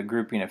 or the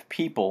grouping of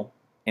people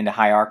into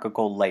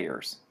hierarchical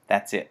layers.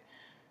 That's it.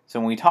 So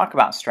when we talk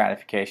about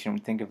stratification, we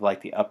think of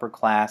like the upper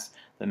class,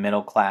 the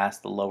middle class,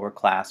 the lower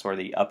class, or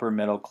the upper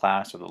middle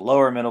class, or the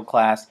lower middle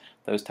class,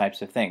 those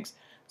types of things.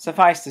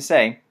 Suffice to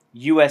say,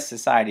 U.S.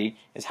 society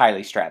is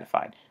highly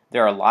stratified.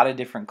 There are a lot of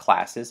different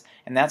classes,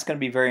 and that's going to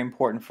be very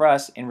important for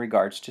us in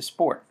regards to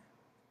sport.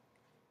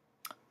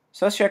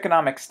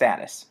 Socioeconomic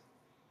status.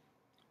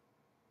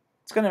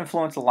 It's going to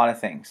influence a lot of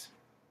things.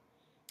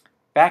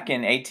 Back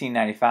in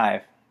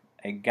 1895,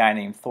 a guy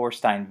named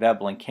Thorstein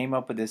Veblen came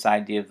up with this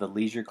idea of the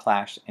leisure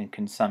class and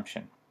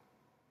consumption.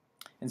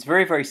 It's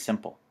very, very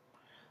simple.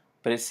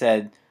 But it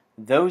said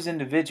those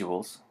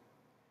individuals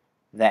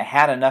that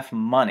had enough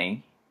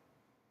money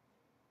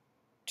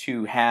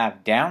to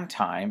have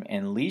downtime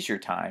and leisure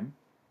time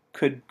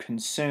could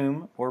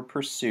consume or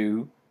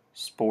pursue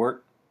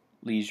sport,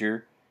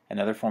 leisure, and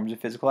other forms of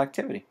physical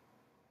activity.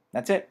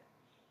 That's it.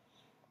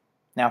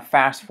 Now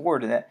fast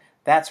forward to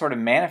that sort of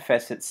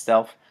manifests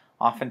itself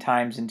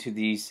oftentimes into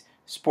these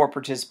sport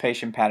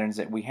participation patterns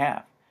that we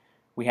have.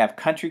 We have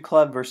country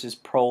club versus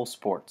pro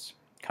sports.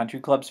 Country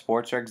club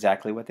sports are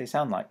exactly what they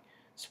sound like.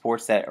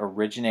 Sports that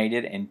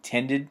originated and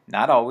tended,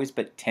 not always,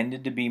 but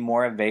tended to be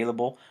more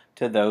available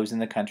to those in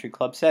the country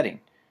club setting.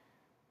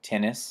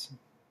 Tennis,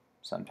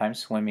 sometimes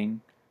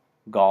swimming,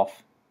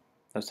 golf,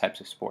 those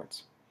types of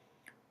sports.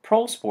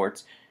 Pro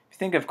sports, if you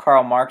think of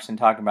Karl Marx and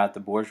talking about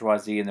the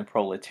bourgeoisie and the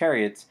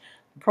proletariats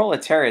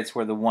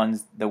were the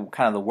ones, the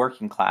kind of the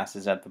working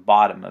classes at the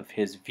bottom of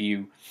his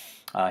view,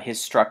 his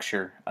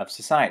structure of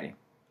society.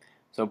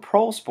 So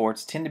pro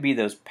sports tend to be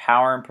those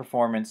power and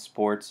performance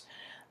sports,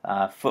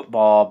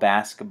 football,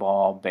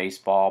 basketball,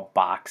 baseball,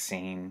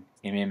 boxing,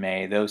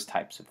 MMA, those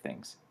types of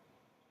things.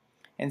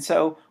 And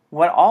so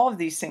what all of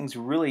these things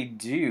really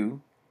do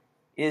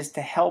is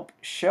to help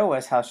show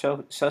us how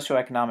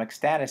socioeconomic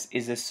status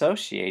is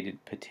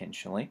associated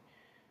potentially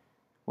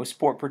with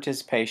sport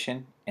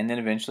participation and then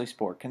eventually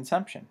sport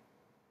consumption.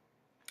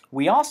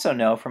 We also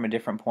know from a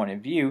different point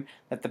of view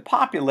that the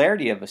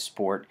popularity of a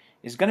sport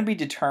is going to be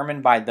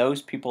determined by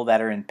those people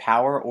that are in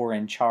power or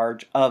in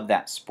charge of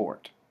that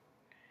sport.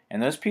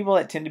 And those people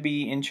that tend to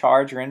be in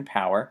charge or in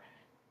power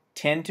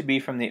tend to be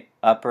from the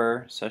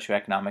upper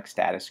socioeconomic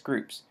status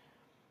groups.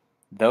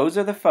 Those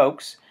are the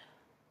folks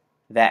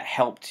that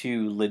help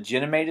to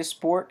legitimate a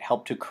sport,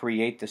 help to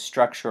create the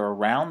structure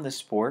around the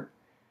sport,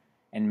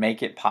 and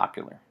make it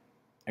popular.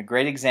 A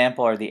great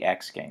example are the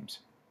X Games.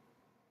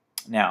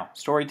 Now,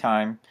 story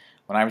time.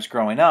 When I was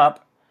growing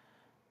up,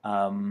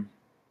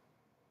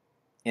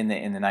 in the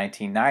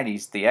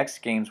 1990s, the X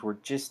Games were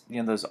just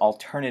those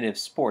alternative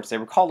sports. They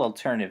were called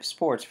alternative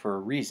sports for a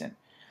reason,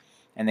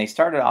 and they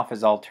started off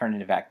as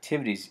alternative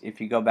activities. If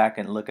you go back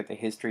and look at the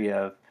history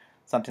of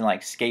something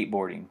like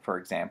skateboarding, for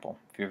example,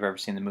 if you've ever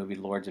seen the movie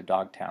Lords of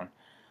Dogtown,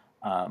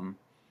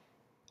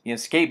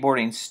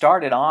 skateboarding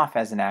started off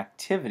as an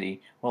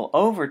activity. Well,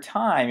 over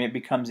time, it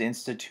becomes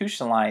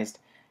institutionalized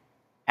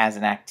as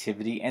an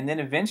activity, and then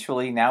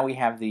eventually now we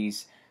have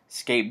these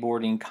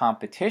skateboarding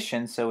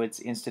competitions, so it's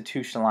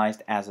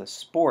institutionalized as a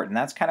sport. And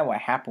that's kind of what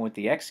happened with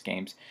the X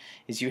Games,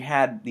 is you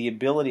had the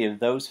ability of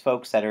those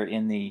folks that are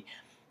in the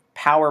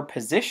power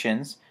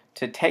positions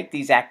to take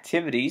these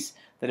activities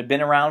that have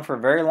been around for a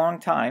very long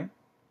time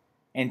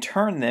and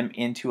turn them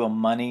into a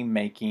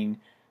money-making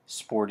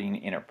sporting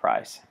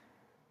enterprise.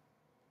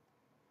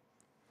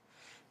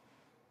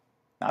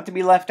 Not to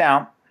be left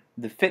out,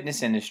 the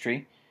fitness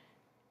industry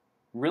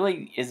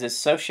really is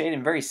associated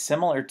and very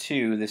similar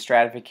to the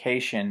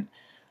stratification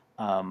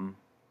of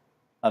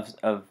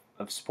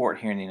sport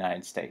here in the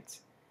United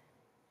States.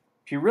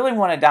 If you really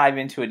want to dive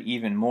into it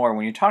even more,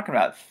 when you're talking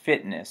about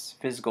fitness,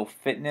 physical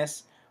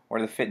fitness,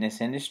 or the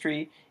fitness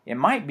industry, it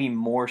might be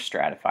more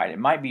stratified. It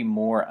might be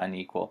more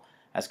unequal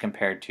as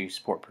compared to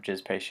sport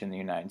participation in the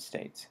United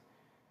States.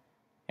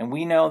 And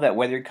we know that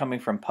whether you're coming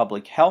from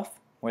public health,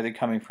 whether you're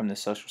coming from the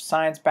social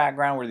science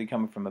background, whether you're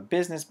coming from a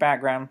business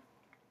background,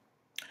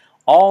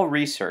 all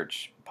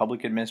research,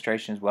 public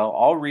administration as well,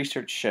 all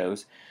research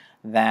shows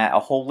that a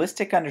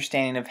holistic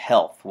understanding of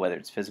health, whether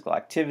it's physical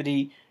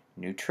activity,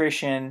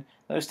 nutrition,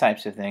 those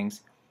types of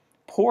things,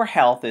 poor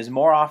health is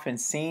more often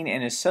seen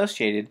and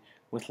associated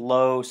with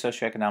low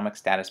socioeconomic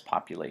status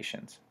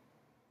populations.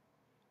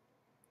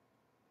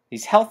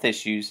 These health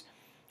issues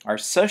are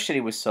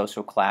associated with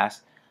social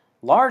class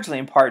largely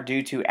in part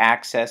due to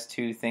access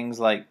to things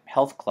like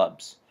health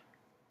clubs,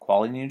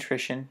 quality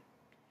nutrition,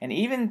 and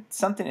even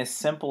something as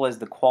simple as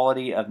the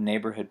quality of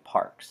neighborhood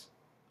parks.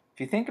 If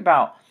you think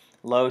about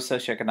low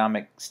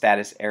socioeconomic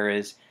status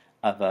areas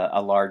of a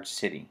large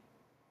city,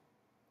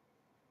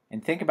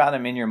 and think about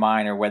them in your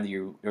mind, or whether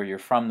you're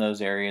from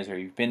those areas or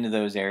you've been to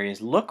those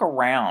areas, look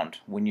around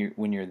when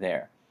you're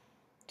there.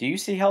 Do you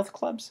see health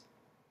clubs?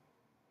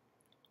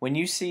 When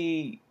you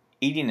see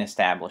eating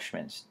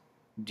establishments,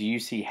 do you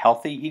see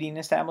healthy eating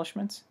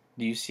establishments?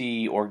 Do you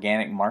see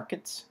organic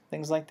markets,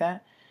 things like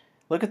that?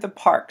 Look at the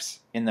parks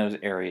in those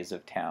areas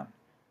of town.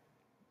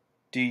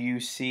 Do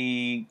you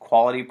see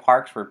quality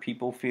parks where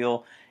people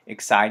feel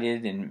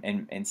excited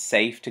and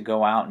safe to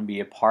go out and be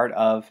a part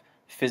of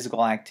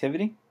physical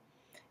activity?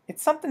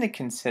 It's something to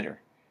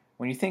consider.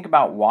 When you think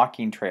about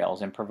walking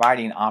trails and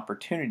providing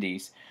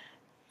opportunities,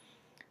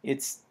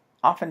 it's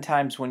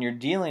oftentimes when you're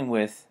dealing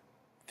with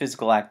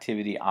physical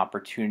activity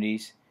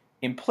opportunities,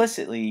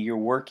 implicitly you're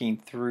working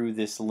through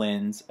this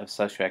lens of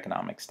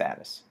socioeconomic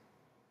status.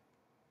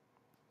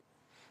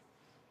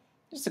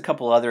 Just a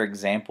couple other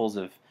examples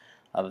of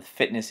the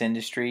fitness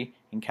industry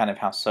and kind of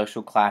how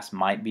social class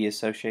might be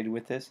associated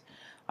with this.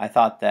 I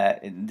thought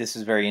that this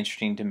is very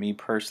interesting to me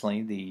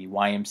personally. The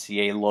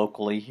YMCA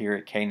locally here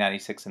at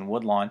K96 in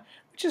Woodlawn,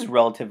 which is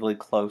relatively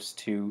close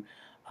to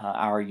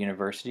our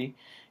university,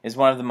 is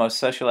one of the most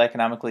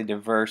socioeconomically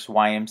diverse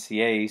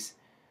YMCAs,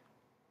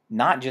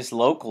 not just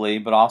locally,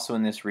 but also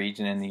in this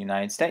region in the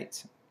United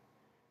States.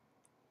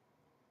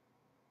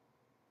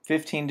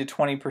 15 to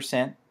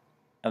 20%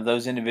 of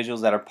those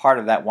individuals that are part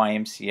of that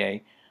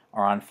YMCA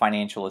are on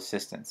financial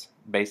assistance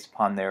based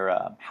upon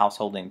their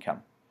household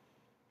income.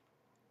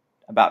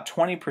 About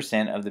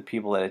 20% of the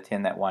people that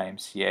attend that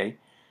YMCA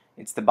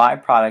It's the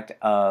byproduct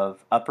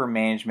of upper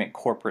management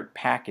corporate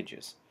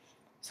packages.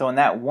 So in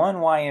that one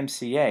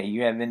YMCA,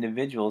 you have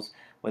individuals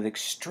with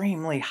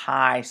extremely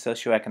high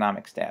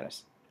socioeconomic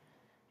status.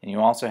 And you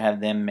also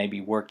have them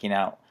maybe working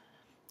out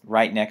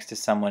right next to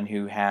someone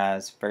who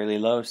has fairly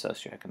low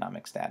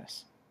socioeconomic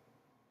status.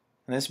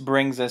 And this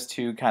brings us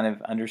to kind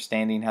of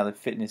understanding how the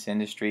fitness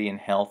industry and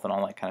health and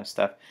all that kind of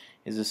stuff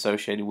is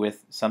associated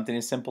with something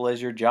as simple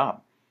as your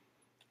job.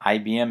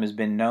 IBM has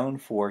been known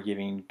for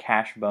giving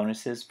cash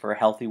bonuses for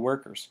healthy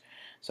workers.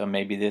 So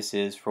maybe this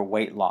is for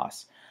weight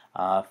loss,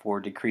 for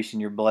decreasing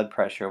your blood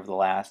pressure over the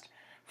last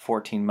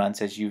 14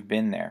 months as you've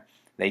been there.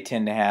 They've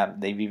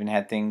even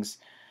had things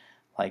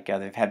like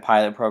they've had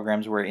pilot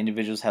programs where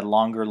individuals had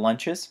longer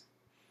lunches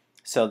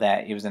so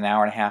that it was an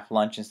hour and a half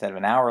lunch instead of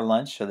an hour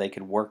lunch so they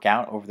could work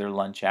out over their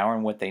lunch hour.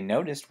 And what they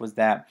noticed was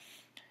that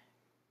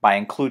by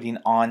including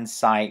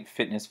on-site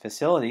fitness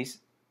facilities,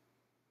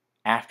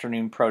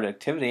 afternoon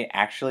productivity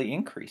actually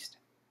increased.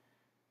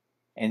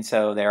 And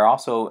so they're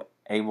also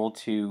able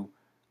to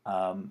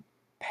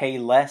pay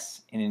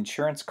less in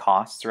insurance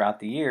costs throughout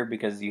the year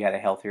because you had a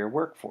healthier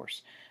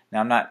workforce. Now,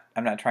 I'm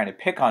not trying to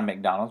pick on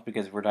McDonald's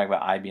because we're talking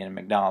about IBM and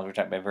McDonald's. We're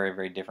talking about very,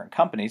 very different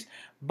companies.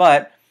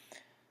 But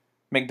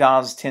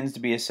McDonald's tends to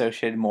be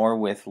associated more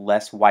with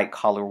less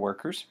white-collar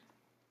workers.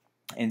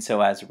 And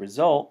so as a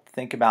result,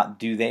 think about,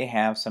 do they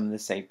have some of the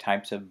same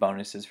types of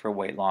bonuses for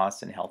weight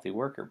loss and healthy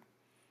worker?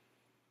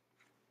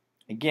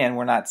 Again,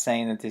 we're not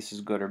saying that this is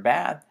good or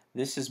bad.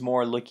 This is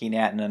more looking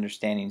at and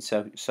understanding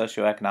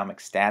socioeconomic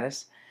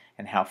status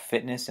and how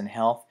fitness and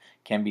health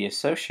can be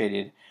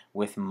associated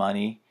with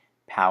money,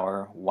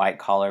 power,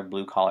 white-collar,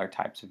 blue-collar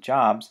types of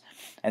jobs,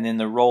 and then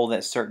the role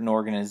that certain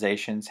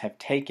organizations have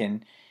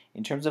taken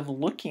in terms of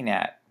looking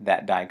at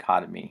that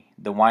dichotomy.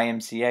 The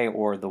YMCA,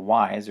 or the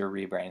Y as they're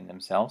rebranding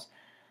themselves,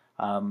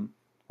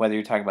 whether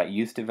you're talking about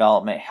youth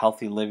development,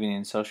 healthy living,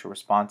 and social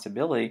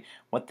responsibility,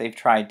 what they've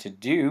tried to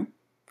do,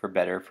 for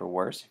better or for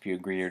worse, if you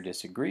agree or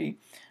disagree,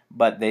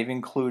 but they've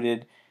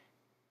included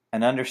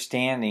an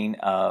understanding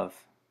of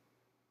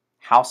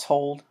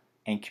household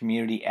and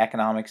community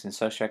economics and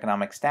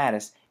socioeconomic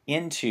status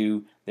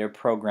into their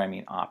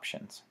programming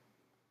options.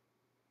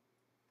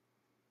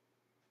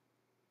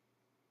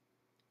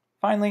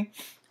 Finally,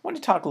 I want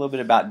to talk a little bit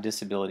about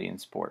disability in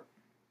sport.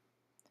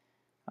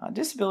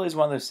 Disability is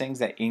one of those things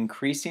that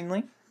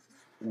increasingly,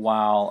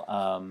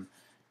 while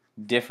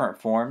different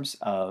forms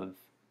of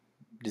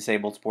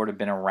disabled sport have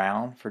been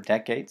around for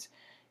decades,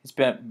 it's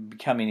been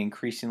becoming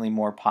increasingly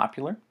more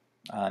popular,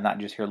 not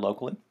just here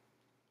locally,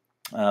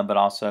 but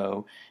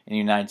also in the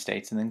United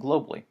States and then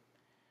globally.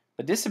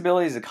 But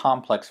disability is a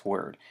complex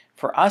word.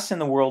 For us in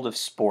the world of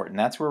sport, and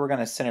that's where we're going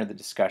to center the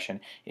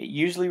discussion, it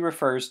usually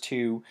refers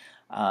to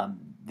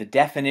the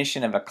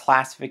definition of a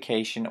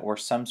classification or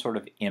some sort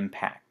of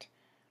impact.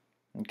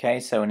 Okay,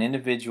 so an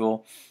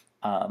individual,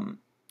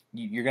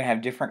 you're going to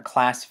have different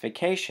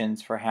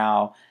classifications for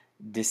how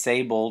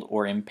disabled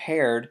or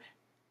impaired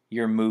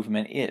your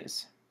movement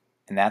is.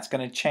 And that's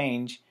going to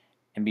change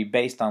and be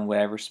based on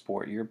whatever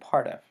sport you're a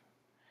part of.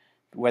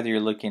 Whether you're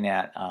looking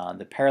at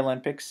the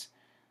Paralympics,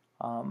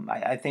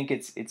 I think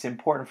it's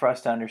important for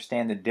us to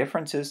understand the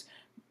differences,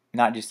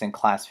 not just in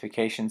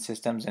classification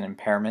systems and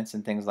impairments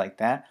and things like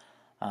that,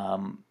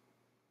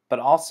 but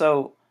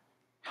also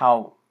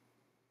how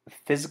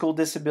physical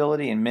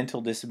disability and mental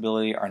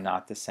disability are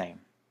not the same.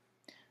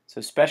 So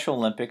Special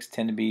Olympics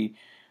tend to be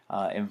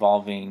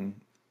involving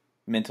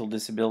mental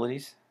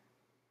disabilities,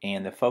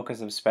 and the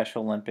focus of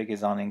Special Olympic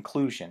is on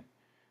inclusion,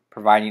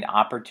 providing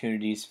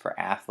opportunities for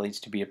athletes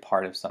to be a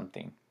part of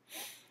something.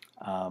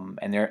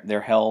 And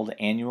they're held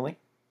annually.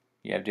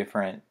 You have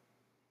different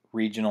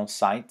regional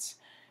sites,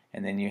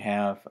 and then you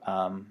have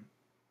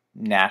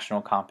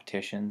national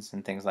competitions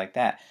and things like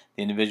that.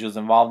 The individuals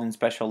involved in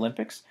Special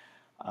Olympics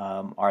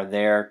are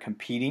there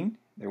competing.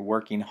 They're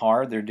working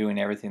hard. They're doing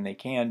everything they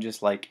can,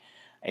 just like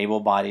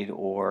able-bodied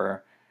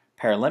or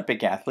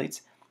Paralympic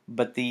athletes.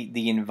 But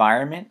the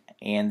environment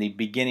and the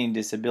beginning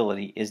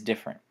disability is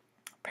different.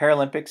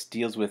 Paralympics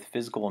deals with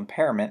physical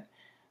impairment,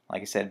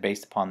 like I said,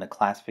 based upon the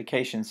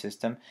classification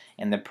system,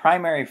 and the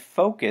primary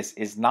focus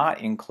is not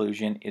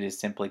inclusion, it is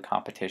simply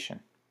competition,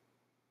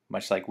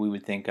 much like we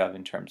would think of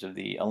in terms of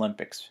the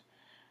Olympics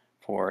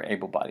for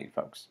able-bodied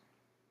folks.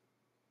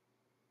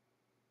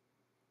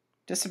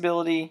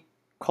 Disability,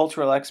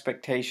 cultural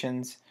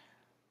expectations,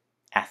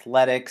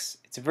 athletics,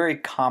 it's a very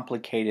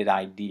complicated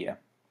idea.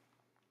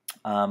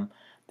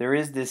 There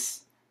is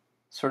this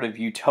sort of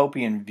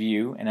utopian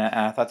view, and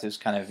I thought this was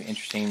kind of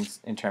interesting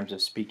in terms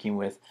of speaking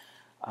with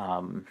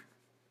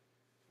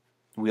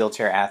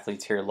wheelchair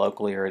athletes here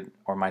locally,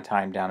 or my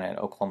time down at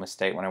Oklahoma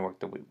State when I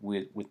worked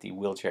with the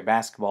wheelchair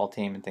basketball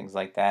team and things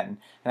like that. And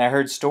I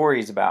heard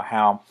stories about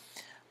how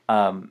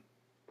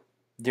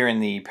during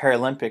the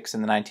Paralympics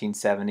in the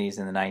 1970s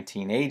and the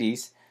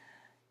 1980s,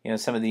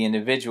 some of the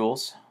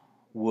individuals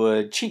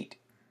would cheat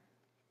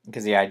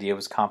because the idea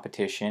was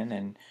competition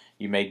and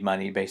you made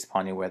money based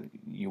upon whether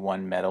you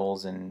won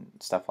medals and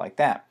stuff like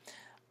that.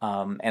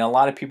 And a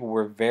lot of people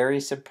were very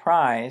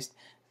surprised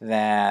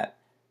that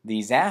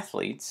these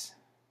athletes,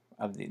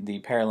 of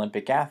the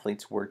Paralympic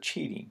athletes, were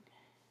cheating.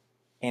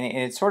 And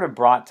it sort of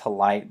brought to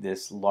light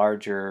this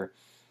larger,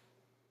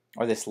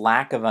 or this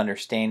lack of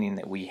understanding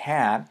that we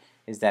had,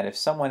 is that if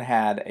someone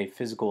had a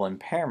physical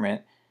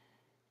impairment,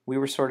 we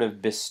were sort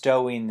of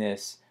bestowing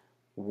this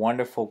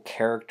wonderful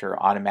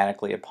character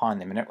automatically upon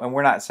them. And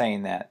we're not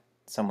saying that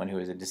someone who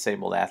is a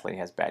disabled athlete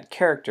has bad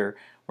character.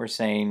 We're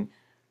saying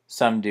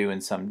some do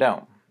and some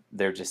don't.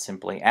 They're just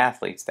simply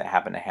athletes that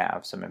happen to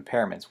have some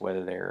impairments,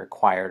 whether they're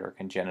acquired or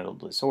congenital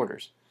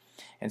disorders.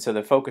 And so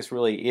the focus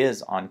really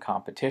is on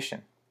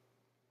competition.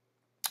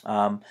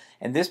 And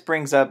this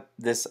brings up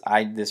this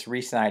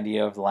recent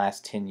idea of the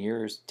last 10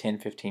 years, 10,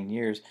 15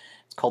 years.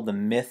 It's called the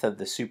myth of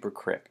the super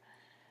crip.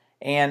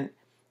 And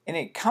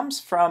it comes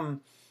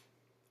from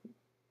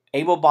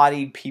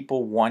able-bodied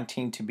people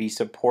wanting to be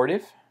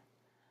supportive,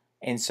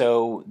 and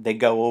so they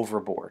go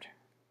overboard,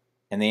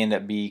 and they end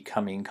up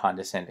becoming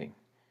condescending.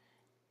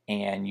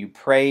 And you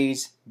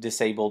praise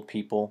disabled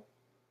people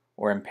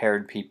or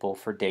impaired people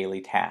for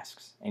daily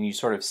tasks, and you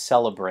sort of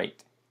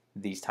celebrate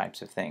these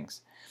types of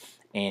things.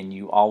 And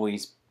you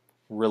always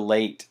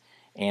relate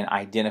and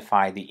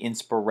identify the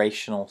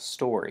inspirational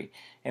story.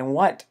 And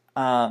what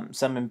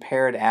some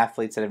impaired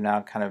athletes that have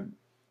now kind of,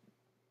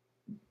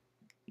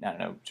 I don't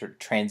know, sort of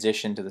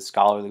transitioned to the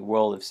scholarly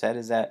world have said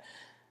is that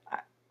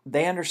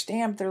they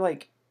understand. They're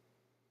like,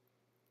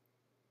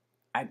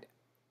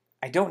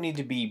 I don't need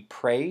to be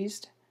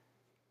praised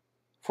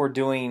for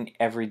doing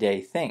everyday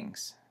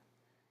things.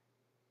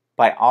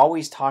 By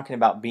always talking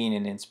about being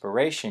an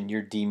inspiration,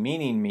 you're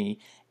demeaning me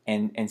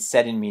and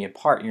setting me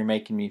apart. You're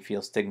making me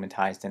feel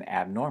stigmatized and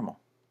abnormal.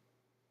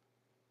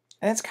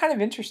 And it's kind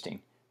of interesting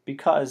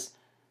because,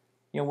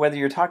 whether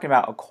you're talking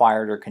about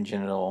acquired or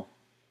congenital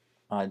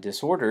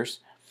disorders,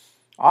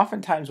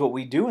 oftentimes what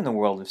we do in the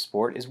world of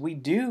sport is we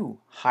do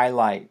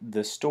highlight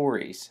the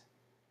stories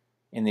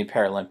in the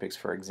Paralympics,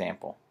 for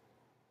example.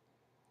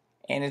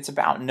 And it's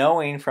about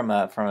knowing from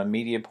a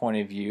media point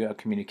of view, a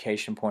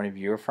communication point of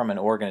view, or from an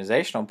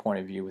organizational point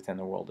of view within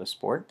the world of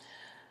sport,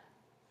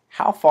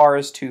 how far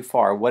is too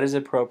far? What is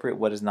appropriate?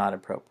 What is not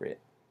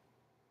appropriate?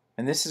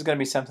 And this is going to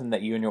be something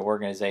that you and your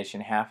organization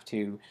have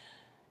to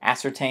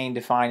ascertain,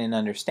 define, and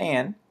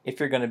understand if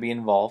you're going to be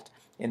involved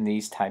in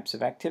these types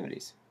of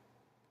activities.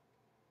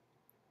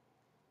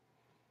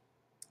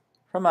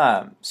 From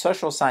a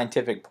social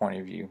scientific point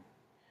of view,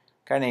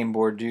 a guy named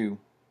Bourdieu,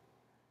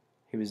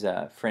 he was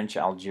a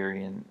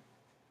French-Algerian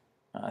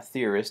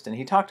theorist, and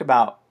he talked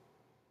about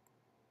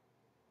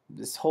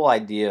this whole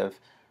idea of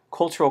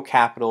cultural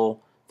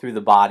capital through the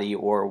body,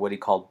 or what he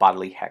called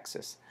bodily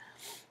hexis.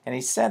 And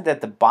he said that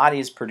the body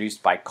is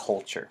produced by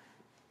culture,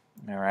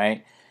 all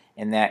right?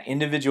 And that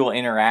individual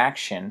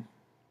interaction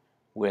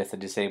with a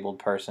disabled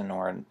person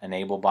or an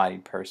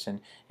able-bodied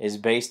person is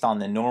based on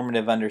the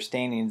normative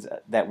understandings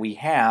that we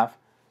have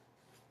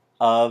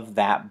of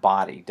that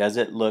body. Does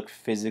it look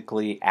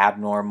physically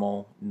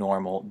abnormal,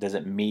 normal? Does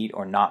it meet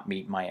or not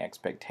meet my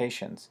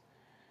expectations?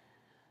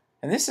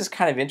 And this is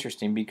kind of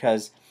interesting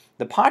because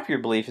the popular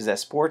belief is that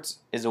sports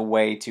is a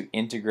way to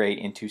integrate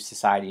into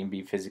society and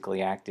be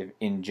physically active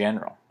in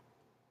general.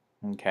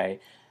 Okay,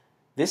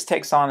 this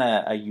takes on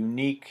a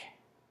unique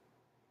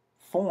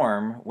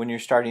form when you're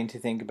starting to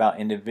think about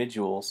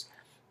individuals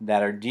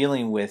that are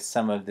dealing with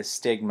some of the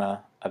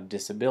stigma of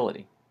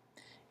disability.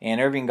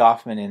 And Erving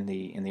Goffman in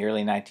the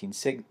early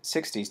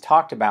 1960s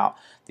talked about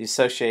the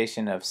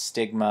association of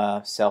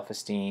stigma,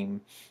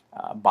 self-esteem,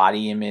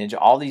 body image,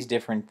 all these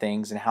different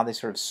things, and how they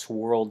sort of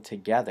swirled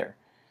together.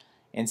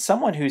 And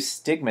someone who's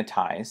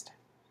stigmatized,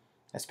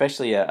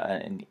 especially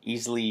an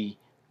easily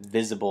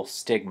visible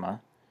stigma,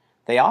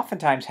 they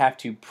oftentimes have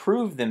to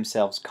prove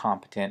themselves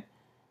competent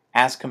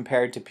as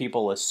compared to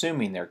people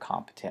assuming they're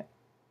competent.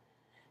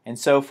 And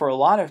so for a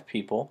lot of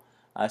people,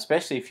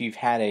 especially if you've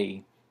had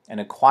an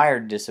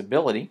acquired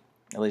disability,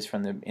 at least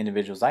from the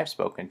individuals I've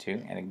spoken to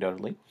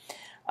anecdotally,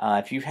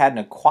 if you've had an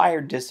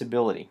acquired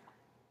disability,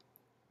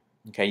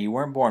 okay, you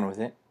weren't born with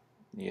it,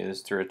 it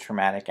was through a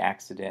traumatic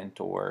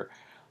accident or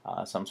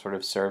some sort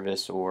of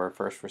service or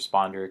first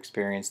responder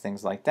experience,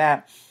 things like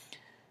that.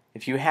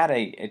 If you had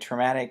a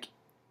traumatic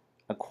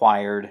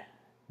acquired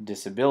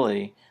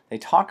disability, they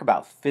talk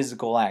about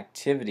physical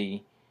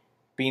activity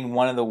being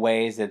one of the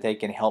ways that they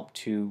can help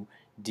to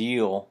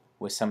deal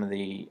with some of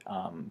the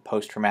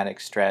post-traumatic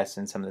stress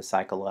and some of the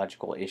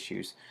psychological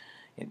issues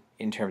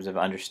in terms of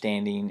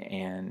understanding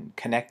and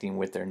connecting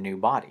with their new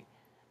body.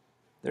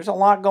 There's a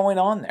lot going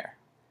on there.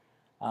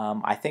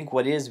 I think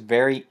what is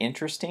very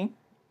interesting,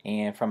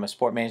 and from a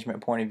sport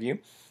management point of view,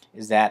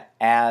 is that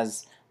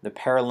as the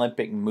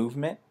Paralympic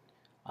movement,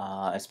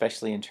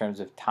 especially in terms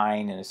of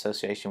tying and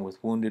association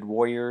with Wounded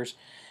Warriors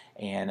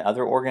and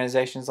other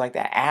organizations like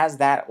that, as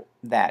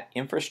that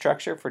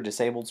infrastructure for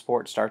disabled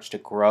sports starts to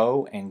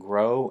grow and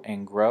grow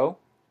and grow,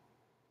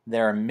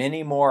 there are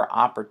many more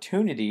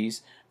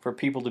opportunities for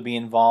people to be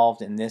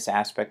involved in this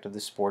aspect of the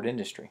sport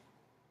industry.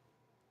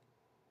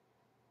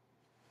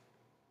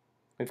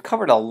 We've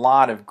covered a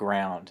lot of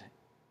ground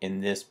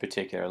in this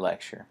particular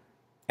lecture,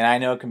 and I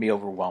know it can be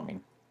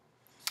overwhelming.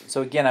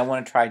 So again, I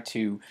want to try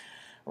to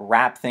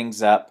wrap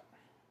things up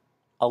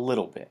a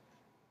little bit.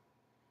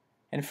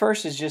 And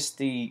first is just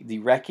the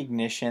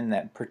recognition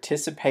that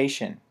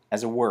participation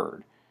as a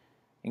word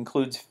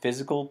includes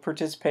physical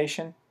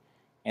participation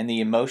and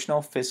the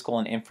emotional, physical,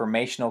 and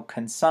informational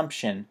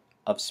consumption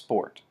of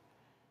sport.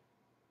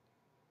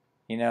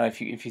 You know,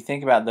 if you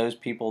think about those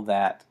people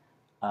that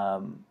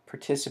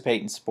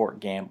participate in sport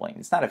gambling,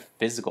 it's not a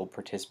physical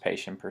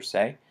participation per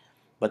se,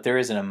 but there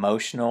is an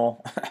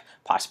emotional,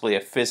 possibly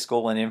a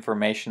physical and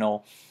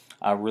informational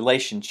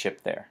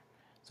relationship there.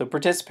 So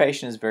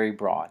participation is very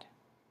broad.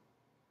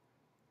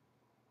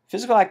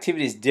 Physical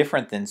activity is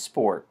different than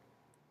sport,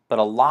 but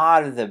a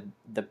lot of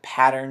the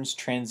patterns,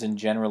 trends, and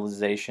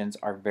generalizations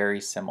are very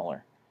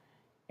similar.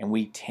 And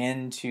we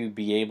tend to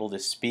be able to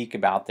speak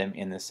about them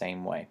in the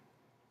same way.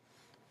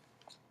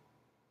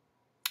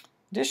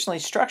 Additionally,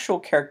 structural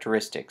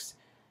characteristics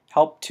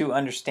help to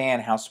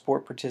understand how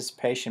sport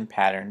participation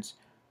patterns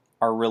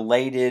are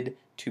related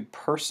to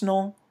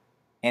personal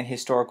and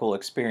historical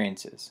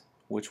experiences,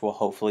 which will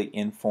hopefully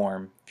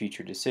inform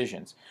future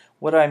decisions.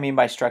 What do I mean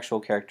by structural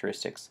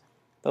characteristics?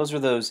 Those are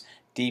those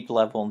deep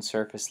level and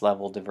surface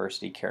level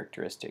diversity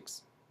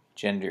characteristics: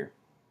 gender,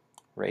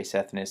 race,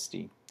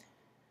 ethnicity,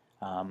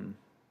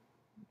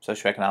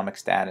 socioeconomic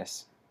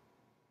status,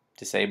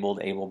 disabled,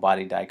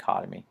 able-bodied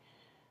dichotomy.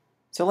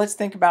 So let's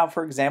think about,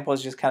 for example,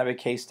 as just kind of a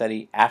case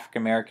study,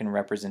 African American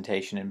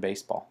representation in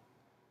baseball.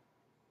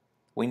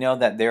 We know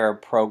that there are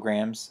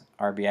programs,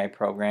 RBI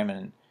program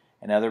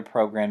and other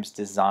programs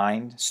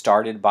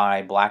started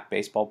by black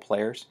baseball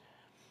players.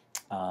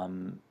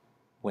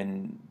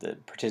 When the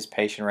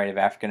participation rate of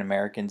African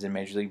Americans in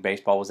Major League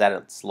Baseball was at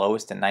its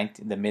lowest in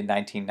the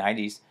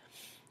mid-1990s,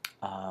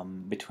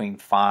 between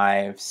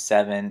 5,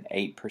 7,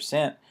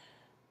 8%.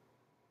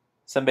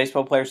 Some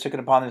baseball players took it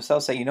upon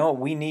themselves to say, you know what,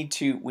 we need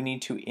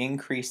to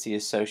increase the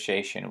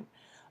association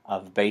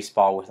of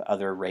baseball with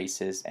other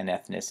races and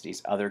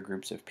ethnicities, other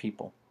groups of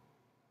people.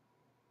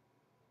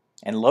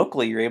 And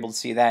locally, you're able to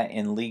see that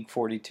in League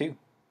 42,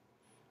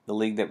 the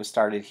league that was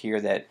started here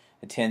that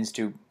attempts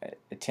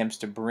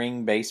to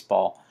bring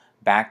baseball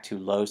back to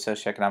low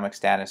socioeconomic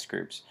status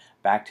groups,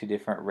 back to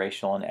different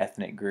racial and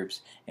ethnic groups,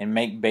 and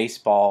make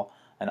baseball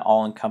an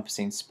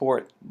all-encompassing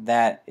sport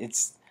that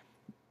is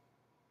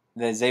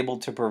able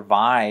to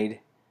provide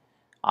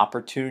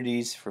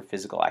opportunities for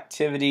physical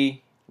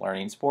activity,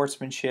 learning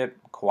sportsmanship,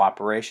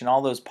 cooperation,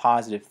 all those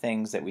positive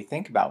things that we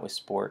think about with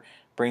sport,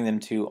 bring them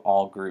to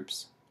all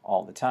groups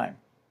all the time.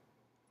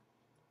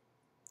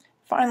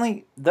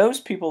 Finally, those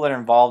people that are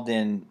involved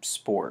in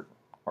sport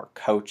or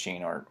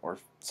coaching or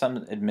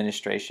some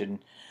administration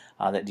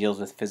that deals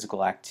with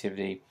physical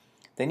activity,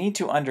 they need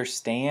to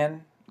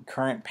understand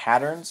current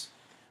patterns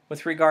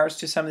with regards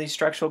to some of these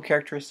structural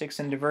characteristics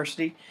and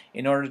diversity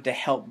in order to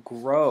help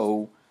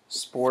grow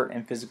sport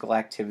and physical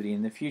activity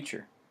in the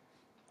future.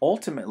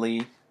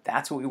 Ultimately,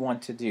 that's what we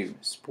want to do.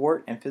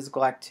 Sport and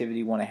physical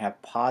activity want to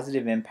have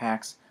positive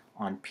impacts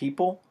on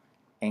people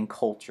and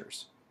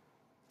cultures.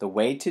 The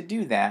way to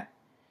do that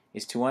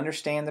is to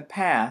understand the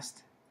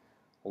past,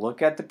 look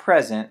at the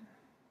present,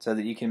 so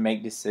that you can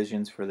make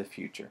decisions for the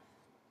future.